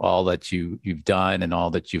sharing all that you've done and all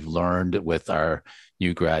that you've learned with our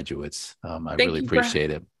new graduates. I really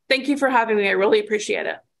appreciate it. Thank you for having me. I really appreciate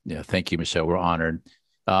it. Yeah, thank you, Michelle. We're honored.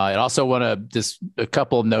 I also want to just a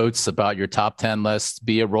couple of notes about your top 10 list.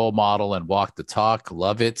 Be a role model and walk the talk.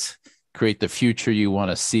 Love it. Create the future you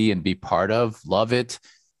want to see and be part of. Love it.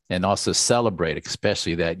 And also celebrate,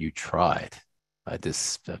 especially that you tried.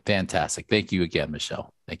 This fantastic. Thank you again,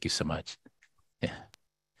 Michelle. Thank you so much. Yeah.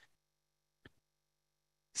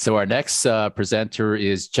 So our next presenter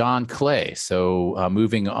is John Clay. So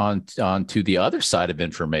moving on to the other side of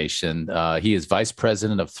information, he is Vice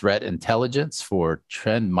President of Threat Intelligence for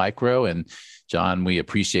Trend Micro. And John, we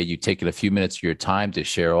appreciate you taking a few minutes of your time to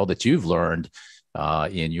share all that you've learned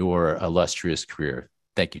in your illustrious career.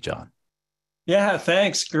 Thank you, John. Yeah,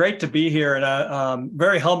 thanks. Great to be here. And I'm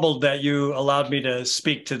very humbled that you allowed me to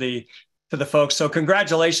speak to the folks. So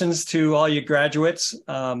congratulations to all you graduates.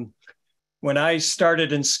 When I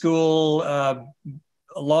started in school a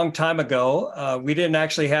long time ago, we didn't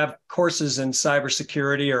actually have courses in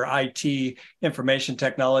cybersecurity or IT, information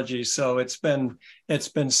technology. So it's been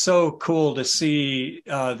so cool to see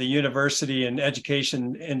the university and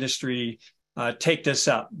education industry take this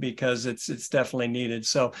up, because it's definitely needed.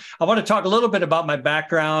 So I want to talk a little bit about my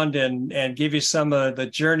background and give you some of the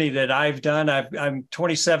journey that I've done. I'm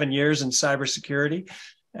 27 years in cybersecurity.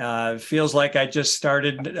 Feels like I just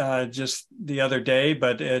started just the other day,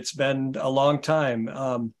 but it's been a long time.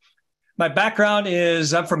 My background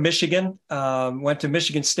is I'm from Michigan, went to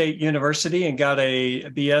Michigan State University and got a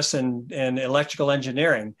BS in electrical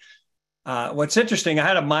engineering. What's interesting, I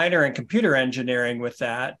had a minor in computer engineering with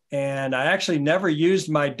that, and I actually never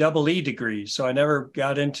used my double E degree. So I never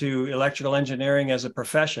got into electrical engineering as a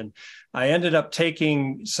profession. I ended up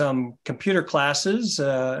taking some computer classes,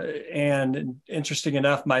 and interesting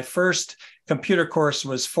enough, my first computer course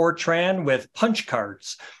was Fortran with punch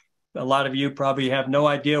cards. A lot of you probably have no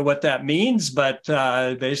idea what that means, but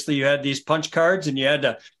basically you had these punch cards and you had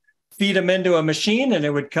to feed them into a machine and it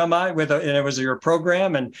would come out with and it was your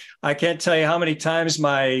program. And I can't tell you how many times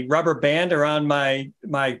my rubber band around my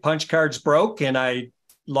punch cards broke and I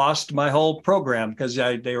lost my whole program because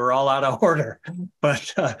they were all out of order.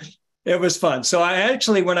 But it was fun. So I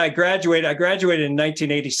actually, when I graduated in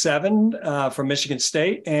 1987 from Michigan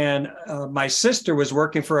State, and my sister was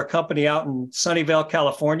working for a company out in Sunnyvale,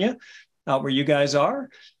 California, out where you guys are.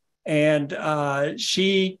 And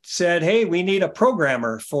she said, hey, we need a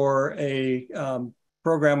programmer for a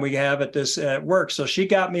program we have at work. So she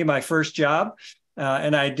got me my first job,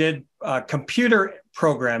 and I did computer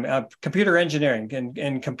engineering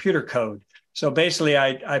and computer code. So basically,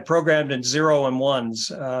 I programmed in 0 and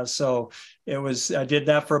 1s. So I did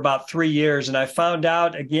that for about 3 years, and I found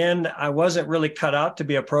out again I wasn't really cut out to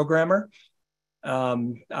be a programmer.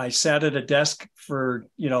 I sat at a desk for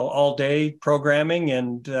all day programming,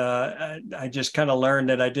 and I just kind of learned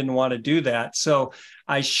that I didn't want to do that. So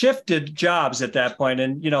I shifted jobs at that point.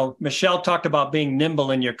 And Michelle talked about being nimble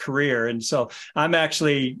in your career, and so I'm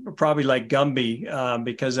actually probably like Gumby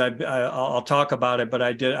because I'll talk about it. But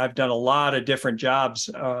I've done a lot of different jobs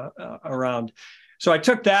around. So I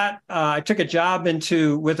took that. I took a job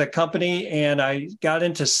with a company, and I got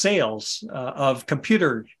into sales of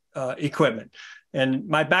computer equipment. And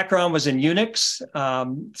my background was in Unix.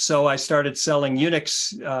 So I started selling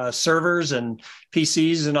Unix servers and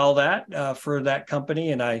PCs and all that for that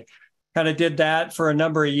company. And I kind of did that for a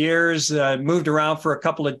number of years, moved around for a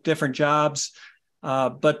couple of different jobs.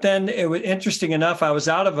 But then it was interesting enough, I was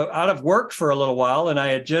out of work for a little while, and I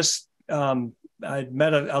had just I'd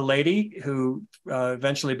met a lady who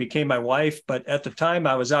eventually became my wife. But at the time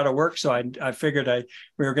I was out of work. So I figured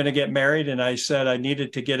we were going to get married, and I said I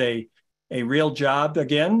needed to get a real job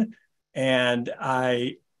again. And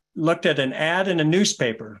I looked at an ad in a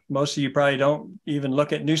newspaper. Most of you probably don't even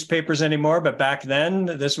look at newspapers anymore, but back then,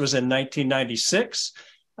 this was in 1996.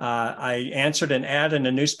 I answered an ad in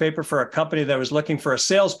a newspaper for a company that was looking for a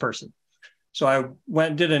salesperson. So I went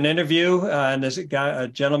and did an interview, and a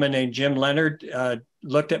gentleman named Jim Leonard,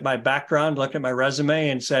 looked at my background, looked at my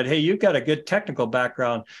resume, and said, hey, you've got a good technical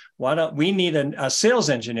background. Why don't we need a sales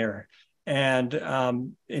engineer?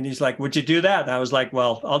 And he's like, would you do that? And I was like,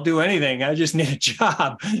 well, I'll do anything. I just need a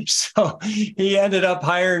job. So he ended up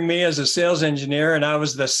hiring me as a sales engineer. And I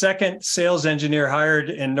was the second sales engineer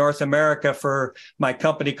hired in North America for my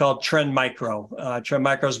company called Trend Micro. Trend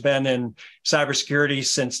Micro's been in cybersecurity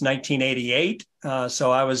since 1988.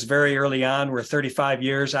 So I was very early on. We're 35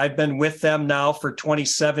 years. I've been with them now for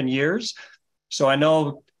 27 years. So I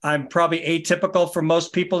know I'm probably atypical for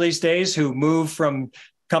most people these days who move from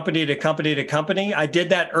company to company to company. I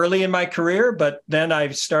did that early in my career, but then I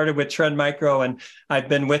started with Trend Micro, and I've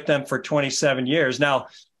been with them for 27 years. Now,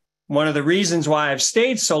 one of the reasons why I've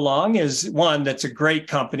stayed so long is, one, that's a great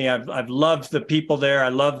company. I've loved the people there. I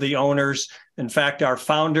love the owners. In fact, our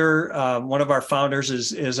founder, one of our founders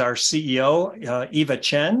is our CEO, Eva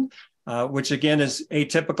Chen, which again is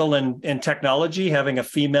atypical in technology, having a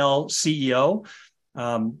female CEO.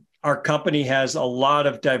 Our company has a lot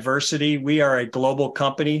of diversity. We are a global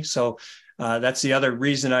company. So that's the other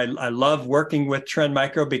reason I love working with Trend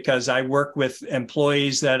Micro, because I work with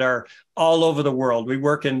employees that are all over the world. We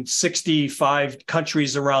work in 65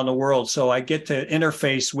 countries around the world. So I get to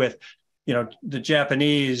interface with, the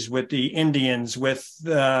Japanese, with the Indians, with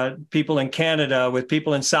people in Canada, with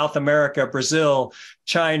people in South America, Brazil,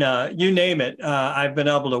 China, you name it. I've been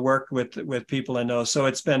able to work with people in those. So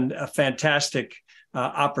it's been a fantastic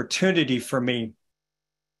opportunity for me.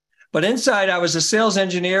 But inside, I was a sales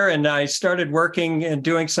engineer, and I started working and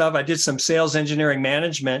doing stuff. I did some sales engineering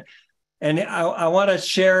management. And I want to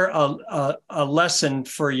share a lesson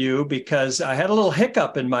for you, because I had a little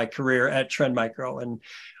hiccup in my career at Trend Micro. And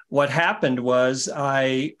what happened was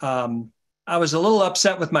I was a little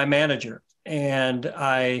upset with my manager, and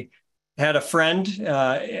I had a friend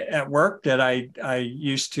at work that I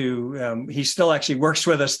used to, he still actually works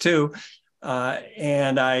with us too.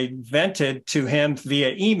 And I vented to him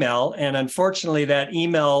via email. And unfortunately, that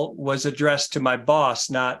email was addressed to my boss,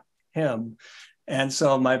 not him. And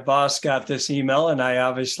so my boss got this email, and I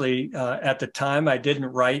obviously, at the time, I didn't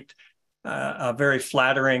write a very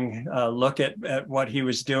flattering look at what he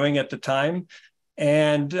was doing at the time.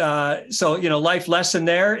 And so, life lesson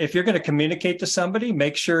there, if you're going to communicate to somebody,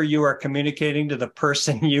 make sure you are communicating to the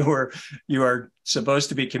person you are supposed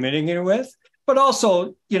to be communicating with, but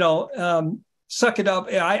also, suck it up.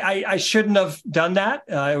 I shouldn't have done that.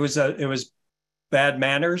 It was bad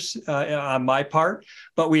manners on my part,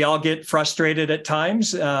 but we all get frustrated at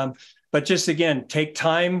times. But just, again, take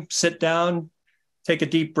time, sit down, take a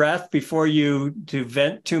deep breath before you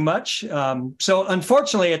vent too much. So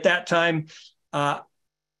unfortunately at that time,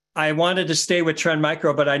 I wanted to stay with Trend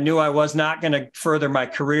Micro, but I knew I was not going to further my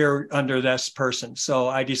career under this person. So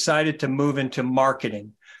I decided to move into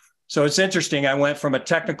marketing. So it's interesting. I went from a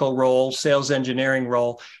technical role, sales engineering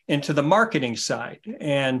role, into the marketing side.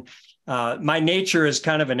 And my nature is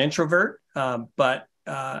kind of an introvert, but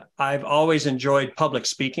I've always enjoyed public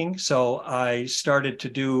speaking. So I started to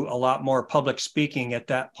do a lot more public speaking at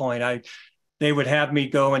that point. They would have me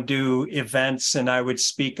go and do events, and I would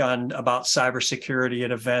speak about cybersecurity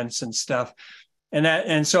at events and stuff.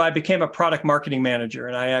 And so I became a product marketing manager,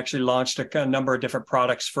 and I actually launched a number of different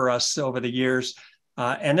products for us over the years.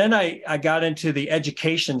 And then I got into the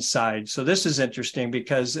education side. So this is interesting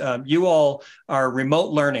because you all are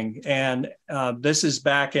remote learning, and this is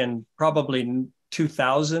back in probably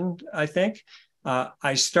 2000, I think.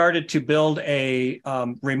 I started to build a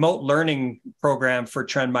remote learning program for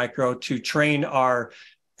Trend Micro to train our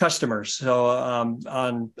customers, so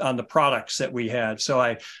on the products that we had. So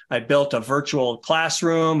I built a virtual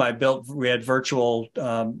classroom. We had virtual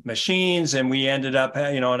machines, and we ended up,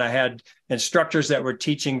 and I had instructors that were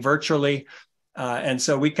teaching virtually, and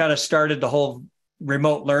so we kind of started the whole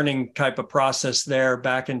remote learning type of process there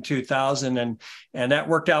back in 2000, and that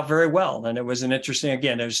worked out very well. And it was an interesting,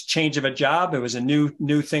 again, it was change of a job. It was a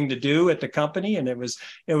new thing to do at the company, and it was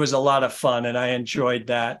a lot of fun, and I enjoyed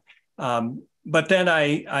that. But then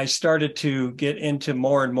I started to get into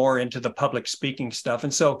more and more into the public speaking stuff.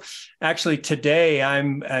 And so actually today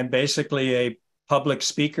I'm basically a public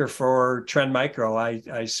speaker for Trend Micro.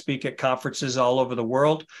 I speak at conferences all over the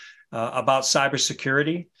world about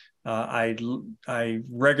cybersecurity. I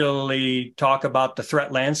regularly talk about the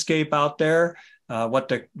threat landscape out there, what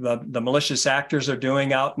the malicious actors are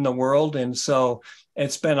doing out in the world. And so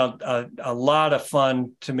it's been a lot of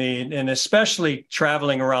fun to me, and especially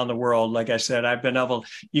traveling around the world. Like I said,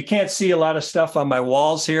 you can't see a lot of stuff on my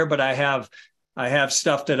walls here, but I have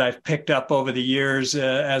stuff that I've picked up over the years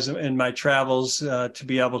as in my travels to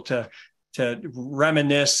be able to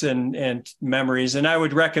reminisce and memories. And I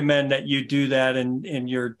would recommend that you do that in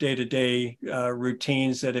your day-to-day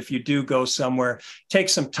routines, that if you do go somewhere, take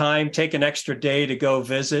some time, take an extra day to go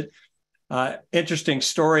visit. Interesting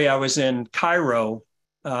story. I was in Cairo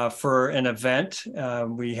for an event.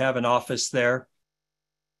 We have an office there.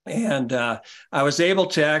 And I was able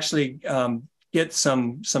to actually get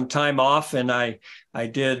some time off, and I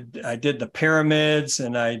did the pyramids,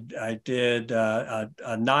 and I did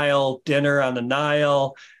a Nile dinner on the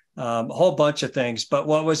Nile, a whole bunch of things. But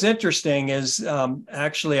what was interesting is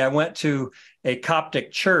actually I went to a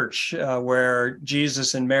Coptic church where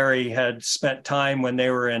Jesus and Mary had spent time when they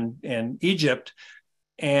were in Egypt.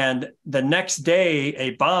 And the next day,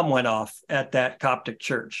 a bomb went off at that Coptic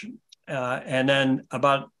church. And then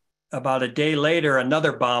about a day later,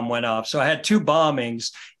 another bomb went off. So I had two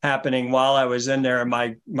bombings happening while I was in there. And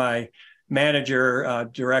my manager,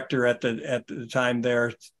 director at the time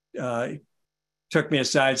there, took me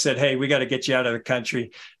aside, said, "Hey, we got to get you out of the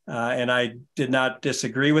country." And I did not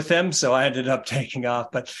disagree with him. So I ended up taking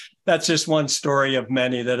off. But that's just one story of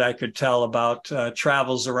many that I could tell about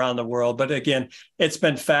travels around the world. But again, it's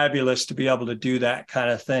been fabulous to be able to do that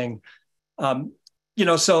kind of thing.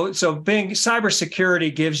 So being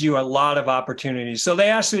cybersecurity gives you a lot of opportunities. So they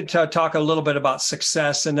asked me to talk a little bit about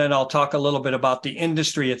success, and then I'll talk a little bit about the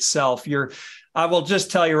industry itself. I will just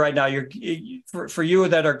tell you right now, for you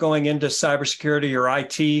that are going into cybersecurity or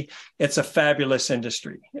IT, it's a fabulous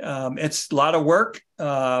industry. It's a lot of work,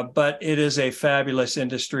 but it is a fabulous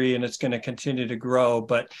industry, and it's going to continue to grow.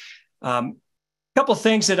 But a couple of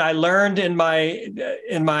things that I learned in my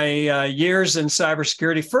years in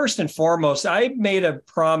cybersecurity. First and foremost, I made a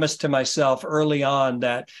promise to myself early on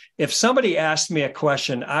that if somebody asked me a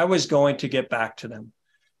question, I was going to get back to them.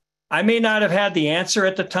 I may not have had the answer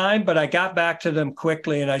at the time, but I got back to them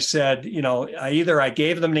quickly, and I said, I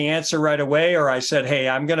gave them the answer right away, or I said, "Hey,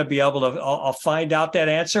 I'm going to be able to, I'll find out that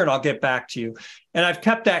answer and I'll get back to you." And I've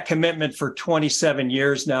kept that commitment for 27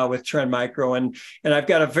 years now with Trend Micro, and I've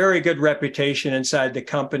got a very good reputation inside the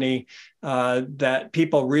company that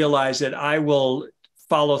people realize that I will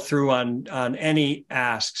follow through on any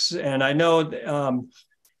asks. And I know.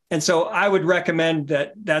 And so I would recommend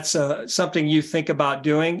that that's something you think about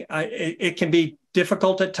doing. It can be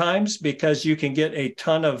difficult at times because you can get a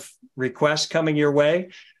ton of requests coming your way.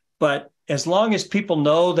 But as long as people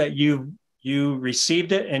know that you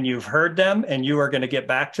received it and you've heard them and you are going to get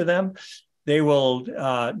back to them, they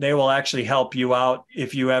will actually help you out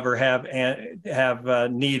if you ever have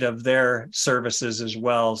need of their services as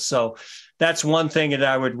well. So that's one thing that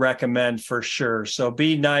I would recommend for sure. So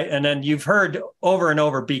be nice. And then you've heard over and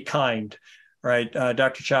over, be kind, right?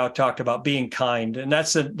 Dr. Chow talked about being kind. And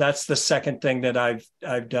that's the second thing that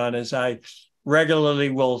I've done is I regularly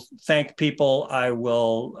will thank people. I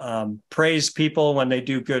will praise people when they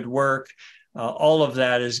do good work. All of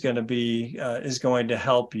that is going to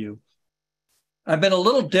help you. I've been a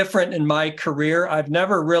little different in my career. I've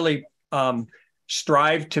never really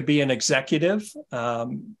strived to be an executive.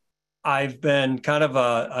 I've been kind of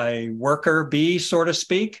a worker bee, so to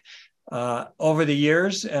speak, over the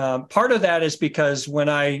years. Part of that is because when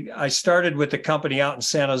I started with the company out in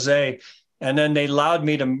San Jose, and then they allowed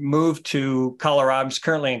me to move to Colorado. I'm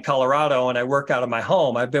currently in Colorado, and I work out of my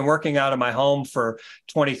home. I've been working out of my home for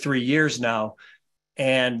 23 years now.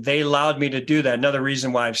 And they allowed me to do that. Another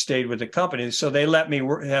reason why I've stayed with the company. So they let me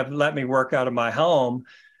work out of my home.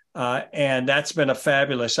 And that's been a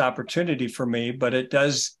fabulous opportunity for me, but it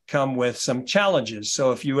does come with some challenges.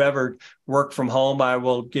 So if you ever work from home, I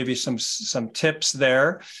will give you some tips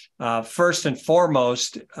there. First and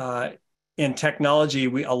foremost, in technology,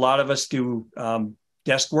 a lot of us do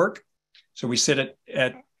desk work. So we sit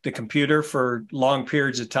at the computer for long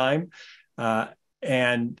periods of time.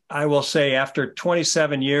 And I will say after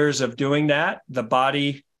 27 years of doing that, the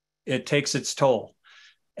body, it takes its toll.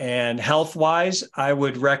 And health-wise, I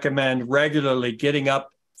would recommend regularly getting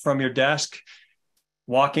up from your desk,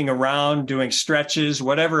 walking around, doing stretches,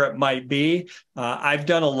 whatever it might be. I've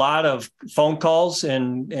done a lot of phone calls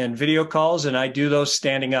and video calls, and I do those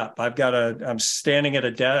standing up. I'm standing at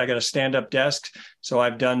a desk. I got a stand-up desk. So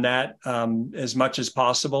I've done that as much as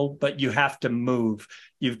possible, but you have to move.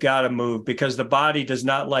 You've got to move because the body does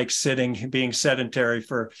not like being sedentary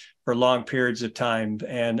for long periods of time.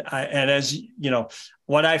 And as you know,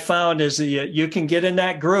 what I found is that you can get in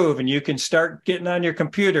that groove and you can start getting on your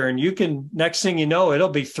computer, and next thing you know, it'll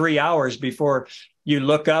be 3 hours before you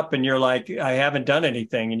look up and you're like, I haven't done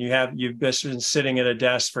anything. And you've just been sitting at a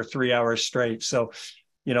desk for 3 hours straight. So,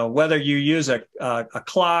 you know, whether you use a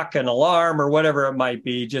clock, an alarm, or whatever it might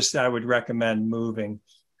be, I would recommend moving.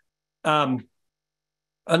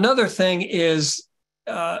 Another thing is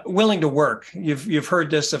willing to work. You've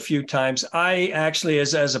heard this a few times. I actually,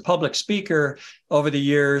 as a public speaker over the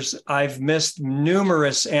years, I've missed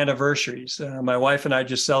numerous anniversaries. My wife and I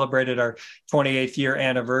just celebrated our 28th year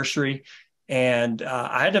anniversary. And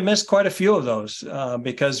I had to miss quite a few of those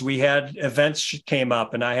because we had events came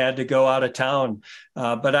up and I had to go out of town.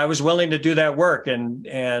 But I was willing to do that work. And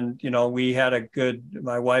you know,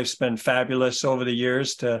 my wife's been fabulous over the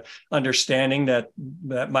years to understanding that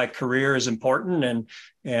my career is important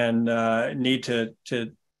and need to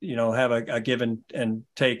you know, have a give and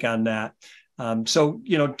take on that. So,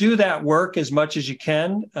 you know, do that work as much as you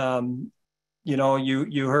can. You know,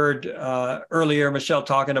 you heard earlier Michelle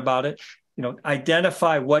talking about it. You know,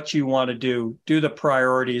 identify what you want to do the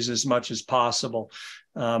priorities as much as possible.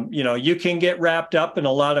 You know, you can get wrapped up in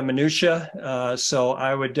a lot of minutia. So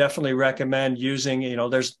I would definitely recommend using, you know,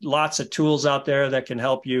 there's lots of tools out there that can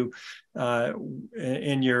help you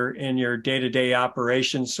in your day-to-day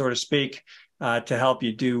operations, so to speak, to help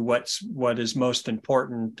you do what is most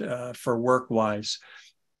important for work-wise.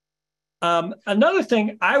 Another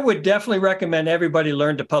thing, I would definitely recommend everybody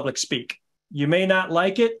learn to public speak. You may not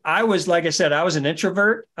like it. Like I said, I was an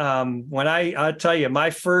introvert. When I'll tell you, my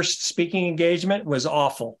first speaking engagement was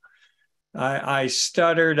awful. I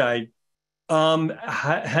stuttered, hum,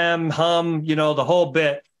 you know, the whole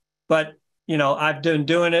bit. But, you know, I've been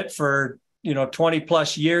doing it for, you know, 20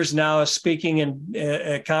 plus years now, speaking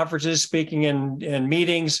at conferences, speaking in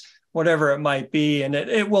meetings, whatever it might be. And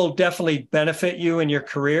it will definitely benefit you in your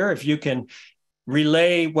career if you can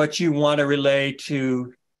relay what you want to relay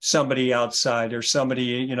to somebody outside or somebody,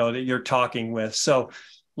 you know, that you're talking with. So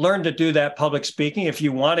learn to do that public speaking. If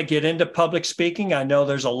you want to get into public speaking, I know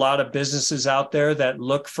there's a lot of businesses out there that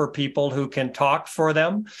look for people who can talk for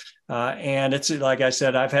them. And it's, like I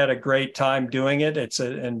said, I've had a great time doing it. It's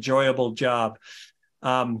an enjoyable job.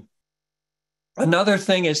 Another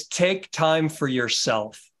thing is take time for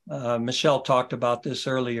yourself. Michelle talked about this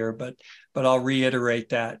earlier, but I'll reiterate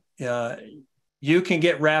that. You can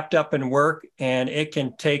get wrapped up in work and it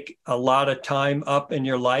can take a lot of time up in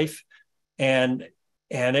your life, and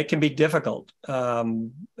it can be difficult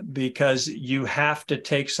because you have to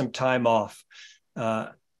take some time off.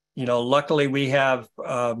 You know, luckily we have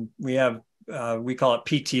we call it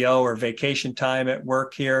PTO or vacation time at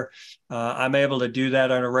work here. I'm able to do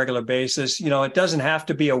that on a regular basis. It doesn't have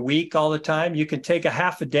to be a week all the time. You can take a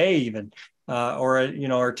half a day even,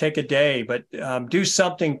 or take a day, but do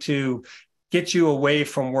something to get you away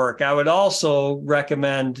from work. I would also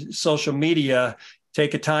recommend social media.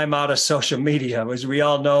 Take a time out of social media. As we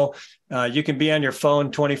all know, you can be on your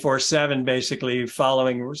phone 24/7, basically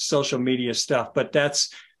following social media stuff, but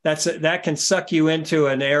that can suck you into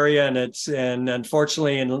an area, and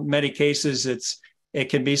unfortunately, in many cases, it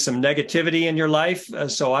can be some negativity in your life.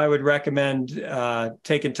 So I would recommend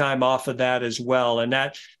taking time off of that as well, and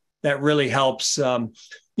that really helps.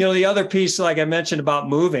 The other piece, like I mentioned about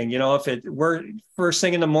moving, if we're first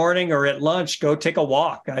thing in the morning or at lunch, go take a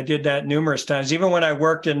walk. I did that numerous times. Even when I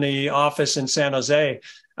worked in the office in San Jose,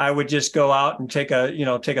 I would just go out and take a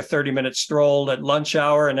 30-minute stroll at lunch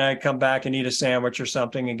hour, and then I'd come back and eat a sandwich or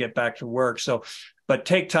something and get back to work. So, but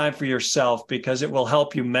take time for yourself, because it will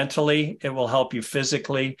help you mentally. It will help you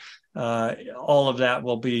physically. All of that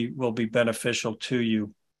will be beneficial to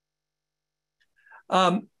you.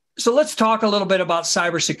 So let's talk a little bit about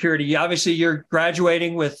cybersecurity. Obviously, you're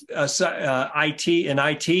graduating with IT and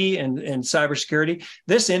cybersecurity.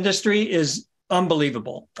 This industry is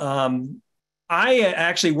unbelievable. I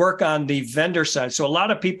actually work on the vendor side. So a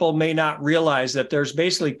lot of people may not realize that there's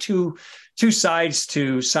basically two sides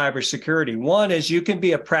to cybersecurity. One is you can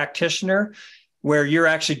be a practitioner where you're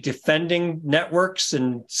actually defending networks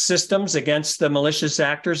and systems against the malicious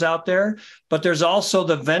actors out there. But there's also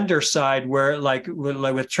the vendor side where, like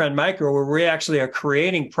with Trend Micro, where we actually are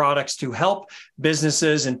creating products to help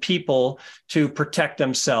businesses and people to protect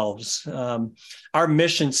themselves. Our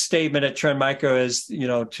mission statement at Trend Micro is,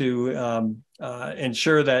 to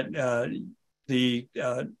ensure that the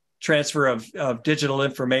transfer of digital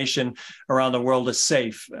information around the world is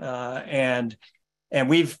safe. And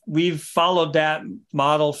we've followed that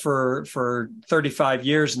model for 35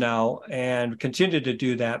 years now and continue to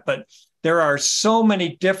do that. But there are so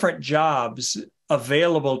many different jobs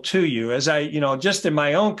available to you. As just in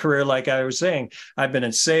my own career, like I was saying, I've been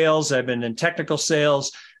in sales, I've been in technical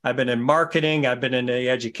sales, I've been in marketing, I've been in the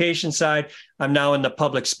education side, I'm now in the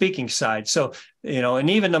public speaking side. So, and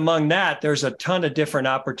even among that, there's a ton of different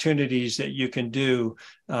opportunities that you can do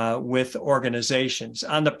with organizations.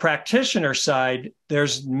 On the practitioner side,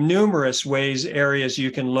 there's numerous areas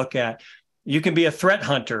you can look at. You can be a threat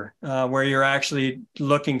hunter, where you're actually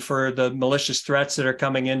looking for the malicious threats that are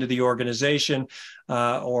coming into the organization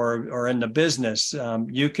or in the business.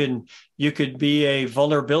 You could be a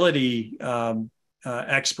vulnerability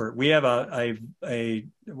expert. We have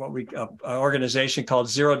an organization called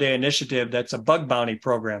 0 Day Initiative. That's a bug bounty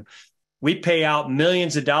program. We pay out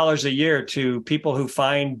millions of dollars a year to people who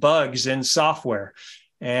find bugs in software.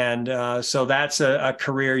 And so that's a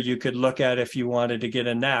career you could look at if you wanted to get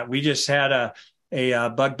in that. We just had a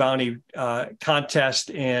bug bounty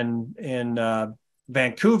contest in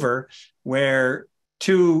Vancouver, where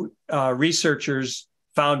two researchers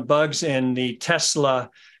found bugs in the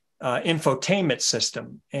Tesla infotainment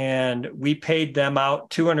system, and we paid them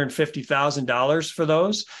out $250,000 for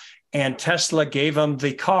those, and Tesla gave them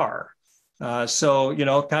the car. So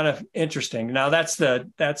kind of interesting. Now that's the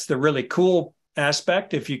really cool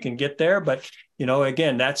aspect if you can get there, but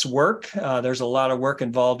again, that's work. There's a lot of work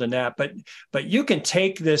involved in that, but you can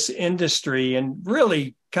take this industry and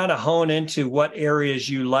really kind of hone into what areas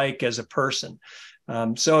you like as a person.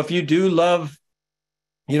 So if you do love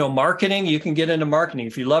marketing, you can get into marketing.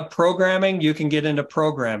 If you love programming, you can get into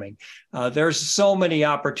programming. There's so many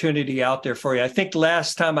opportunity out there for you. I think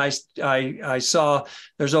last time I saw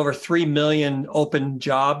there's over 3 million open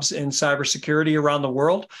jobs in cybersecurity around the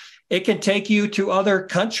world. It can take you to other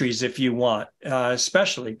countries if you want,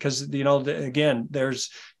 especially because, again,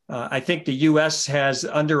 there's, I think the US has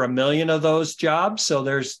under 1 million of those jobs. So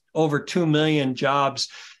there's over 2 million jobs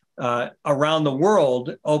around the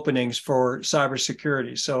world openings for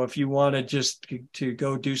cybersecurity. So if you wanted just to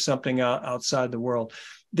go do something outside the world.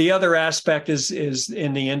 The other aspect is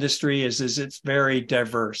in the industry is it's very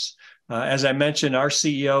diverse. As I mentioned, our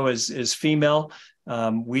CEO is female.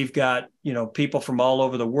 We've got, people from all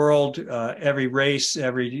over the world, every race,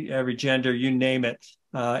 every gender, you name it.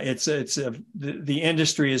 The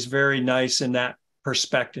industry is very nice in that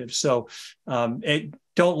perspective. So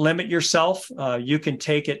don't limit yourself. You can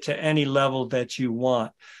take it to any level that you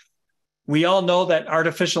want. We all know that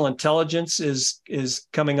artificial intelligence is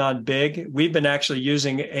coming on big. We've been actually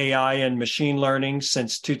using AI and machine learning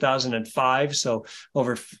since 2005. So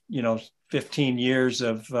over 15 years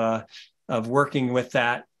of working with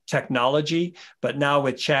that technology, but now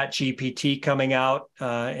with Chat GPT coming out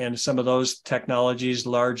and some of those technologies,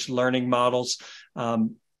 large learning models,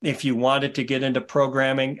 if you wanted to get into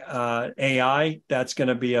programming AI, that's going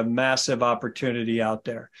to be a massive opportunity out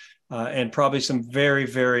there. And probably some very,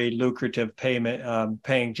 very lucrative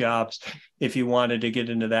paying jobs if you wanted to get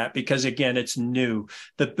into that, because again, it's new.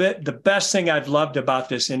 The best thing I've loved about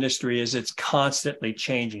this industry is it's constantly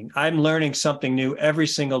changing. I'm learning something new every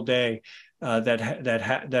single day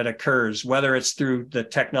that occurs, whether it's through the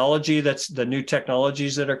technology, that's the new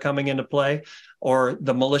technologies that are coming into play, or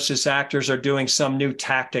the malicious actors are doing some new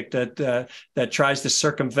tactic that tries to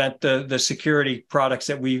circumvent the security products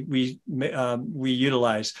that we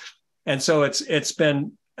utilize. And so it's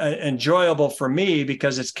been enjoyable for me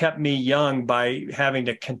because it's kept me young by having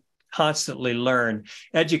to constantly learn.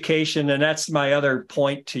 Education, and that's my other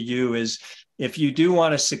point to you, is if you do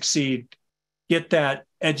want to succeed, get that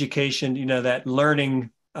education, that learning.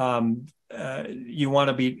 You want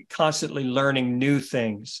to be constantly learning new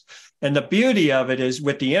things. And the beauty of it is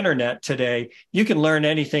with the internet today, you can learn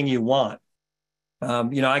anything you want.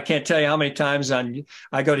 I can't tell you how many times I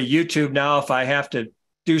go to YouTube now if I have to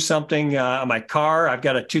do something on my car. I've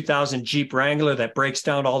got a 2000 Jeep Wrangler that breaks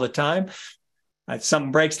down all the time.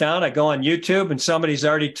 Something breaks down, I go on YouTube, and somebody's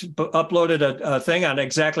already uploaded a thing on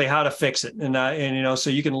exactly how to fix it. And so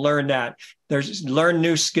you can learn that. Learn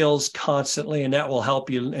new skills constantly, and that will help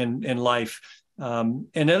you in life. And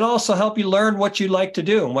it'll also help you learn what you like to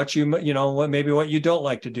do and what you don't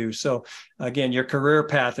like to do. So again, your career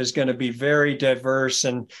path is going to be very diverse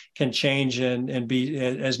and can change and be,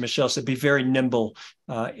 as Michelle said, be very nimble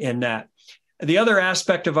in that. The other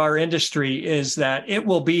aspect of our industry is that it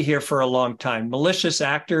will be here for a long time. Malicious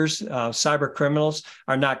actors, cyber criminals,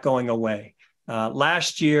 are not going away.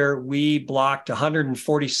 Last year, we blocked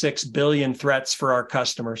 146 billion threats for our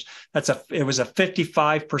customers. It was a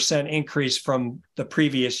 55% increase from the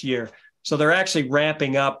previous year. So they're actually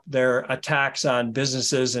ramping up their attacks on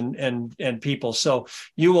businesses and people. So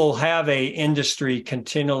you will have a industry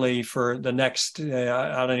continually for the next,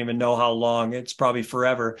 I don't even know how long, it's probably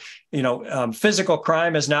forever. Physical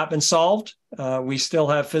crime has not been solved. We still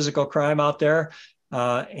have physical crime out there.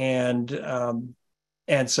 And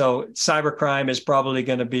so cybercrime is probably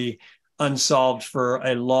going to be unsolved for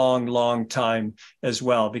a long, long time as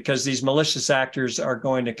well, because these malicious actors are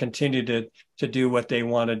going to continue to do what they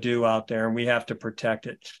want to do out there, and we have to protect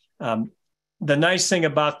it. The nice thing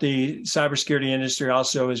about the cybersecurity industry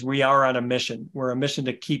also is we are on a mission. We're a mission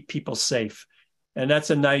to keep people safe, and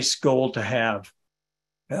that's a nice goal to have.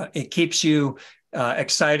 It keeps you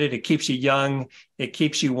excited. It keeps you young. It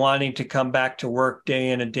keeps you wanting to come back to work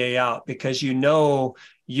day in and day out, because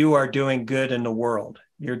you are doing good in the world.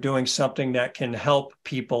 You're doing something that can help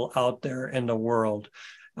people out there in the world.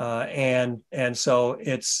 And so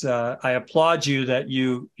it's, I applaud you that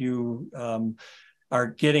you are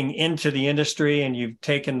getting into the industry and you've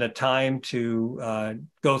taken the time to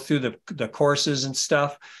go through the courses and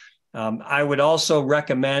stuff. I would also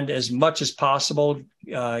recommend, as much as possible,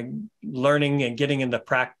 learning and getting in the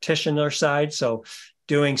practitioner side. So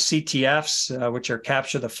doing CTFs, which are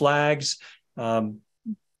capture the flags,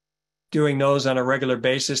 doing those on a regular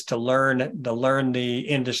basis to learn the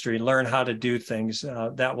industry, learn how to do things.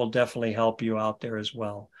 That will definitely help you out there as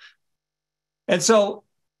well. And so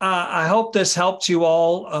I hope this helped you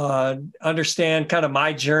all understand kind of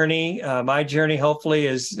my journey. My journey hopefully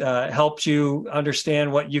has helped you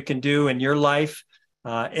understand what you can do in your life.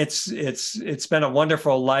 It's been a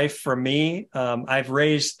wonderful life for me. I've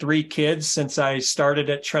raised 3 kids since I started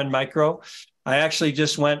at Trend Micro. I actually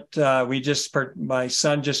just went, my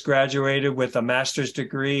son just graduated with a master's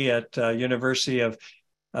degree at University of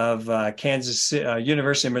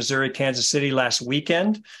University of Missouri, Kansas City last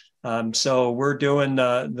weekend. So we're doing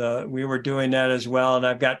we were doing that as well. And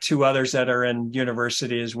I've got 2 others that are in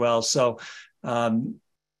university as well. So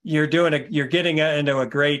you're getting into a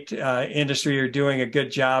great industry. You're doing a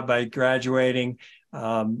good job by graduating.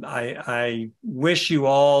 I wish you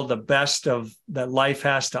all the best that life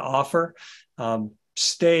has to offer.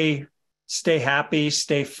 Stay happy,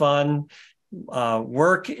 stay fun.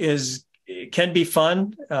 Work can be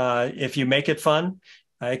fun if you make it fun.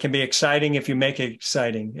 It can be exciting if you make it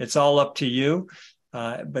exciting. It's all up to you.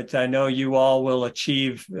 But I know you all will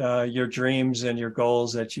achieve your dreams and your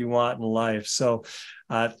goals that you want in life. So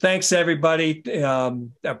thanks, everybody.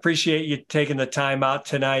 Appreciate you taking the time out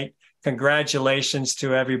tonight. Congratulations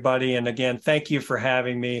to everybody. And again, thank you for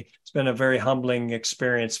having me. It's been a very humbling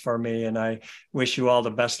experience for me, and I wish you all the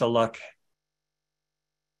best of luck.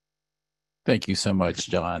 Thank you so much,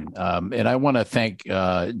 John. And I want to thank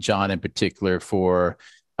John in particular for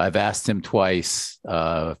I've asked him twice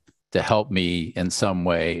to help me in some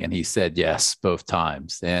way, and he said yes both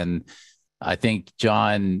times. And I think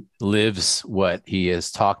John lives what he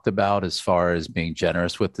has talked about as far as being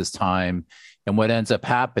generous with his time. And what ends up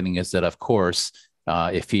happening is that, of course,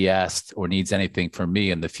 if he asks or needs anything from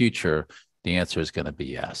me in the future, the answer is going to be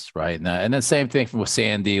yes, right? And then same thing with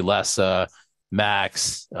Sandy, Lessa,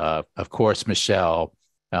 Max, of course, Michelle.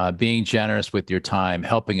 Being generous with your time,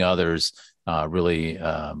 helping others, really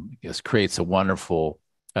just creates a wonderful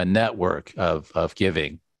network of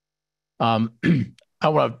giving. I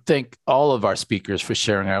want to thank all of our speakers for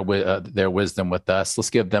sharing their wisdom with us. Let's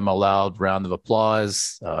give them a loud round of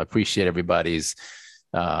applause. I appreciate everybody's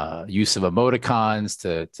use of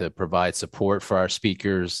emoticons to provide support for our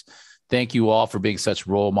speakers. Thank you all for being such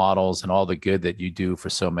role models and all the good that you do for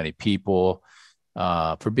so many people,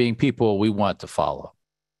 for being people we want to follow.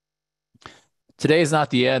 Today is not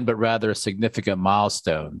the end, but rather a significant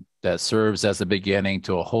milestone that serves as a beginning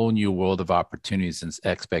to a whole new world of opportunities and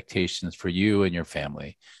expectations for you and your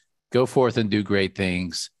family. Go forth and do great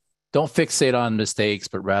things. Don't fixate on mistakes,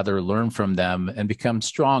 but rather learn from them and become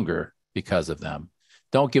stronger because of them.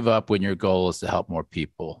 Don't give up when your goal is to help more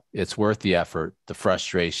people. It's worth the effort, the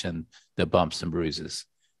frustration, the bumps and bruises.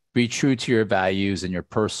 Be true to your values and your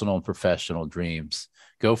personal and professional dreams.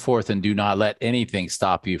 Go forth and do not let anything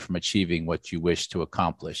stop you from achieving what you wish to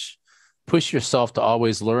accomplish. Push yourself to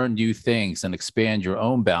always learn new things and expand your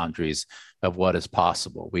own boundaries of what is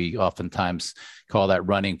possible. We oftentimes call that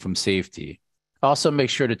running from safety. Also,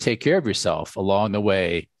 make sure to take care of yourself along the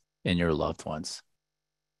way and your loved ones.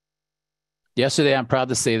 Yesterday, I'm proud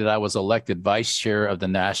to say that I was elected vice chair of the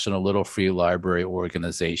National Little Free Library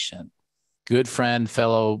Organization. Good friend,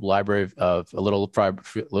 fellow library of a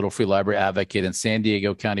Little Free Library advocate and San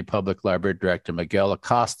Diego County Public Library Director Miguel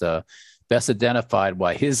Acosta best identified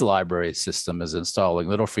why his library system is installing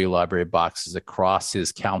Little Free Library boxes across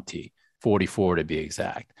his county, 44 to be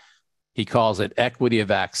exact. He calls it equity of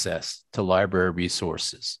access to library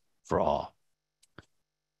resources for all.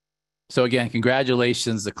 So again,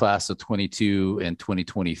 congratulations, the class of 22 and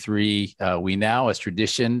 2023. We now, as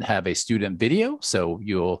tradition, have a student video. So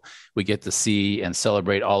we get to see and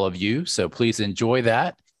celebrate all of you. So please enjoy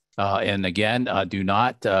that. And again, do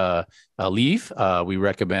not leave. We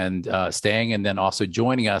recommend staying and then also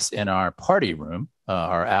joining us in our party room,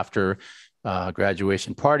 our after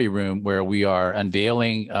graduation party room, where we are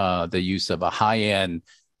unveiling the use of a high-end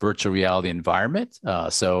virtual reality environment.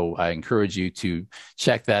 So I encourage you to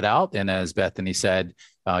check that out. And as Bethany said,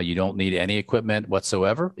 you don't need any equipment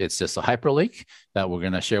whatsoever. It's just a hyperlink that we're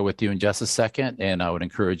going to share with you in just a second. And I would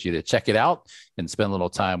encourage you to check it out and spend a little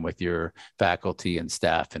time with your faculty and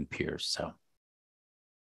staff and peers. So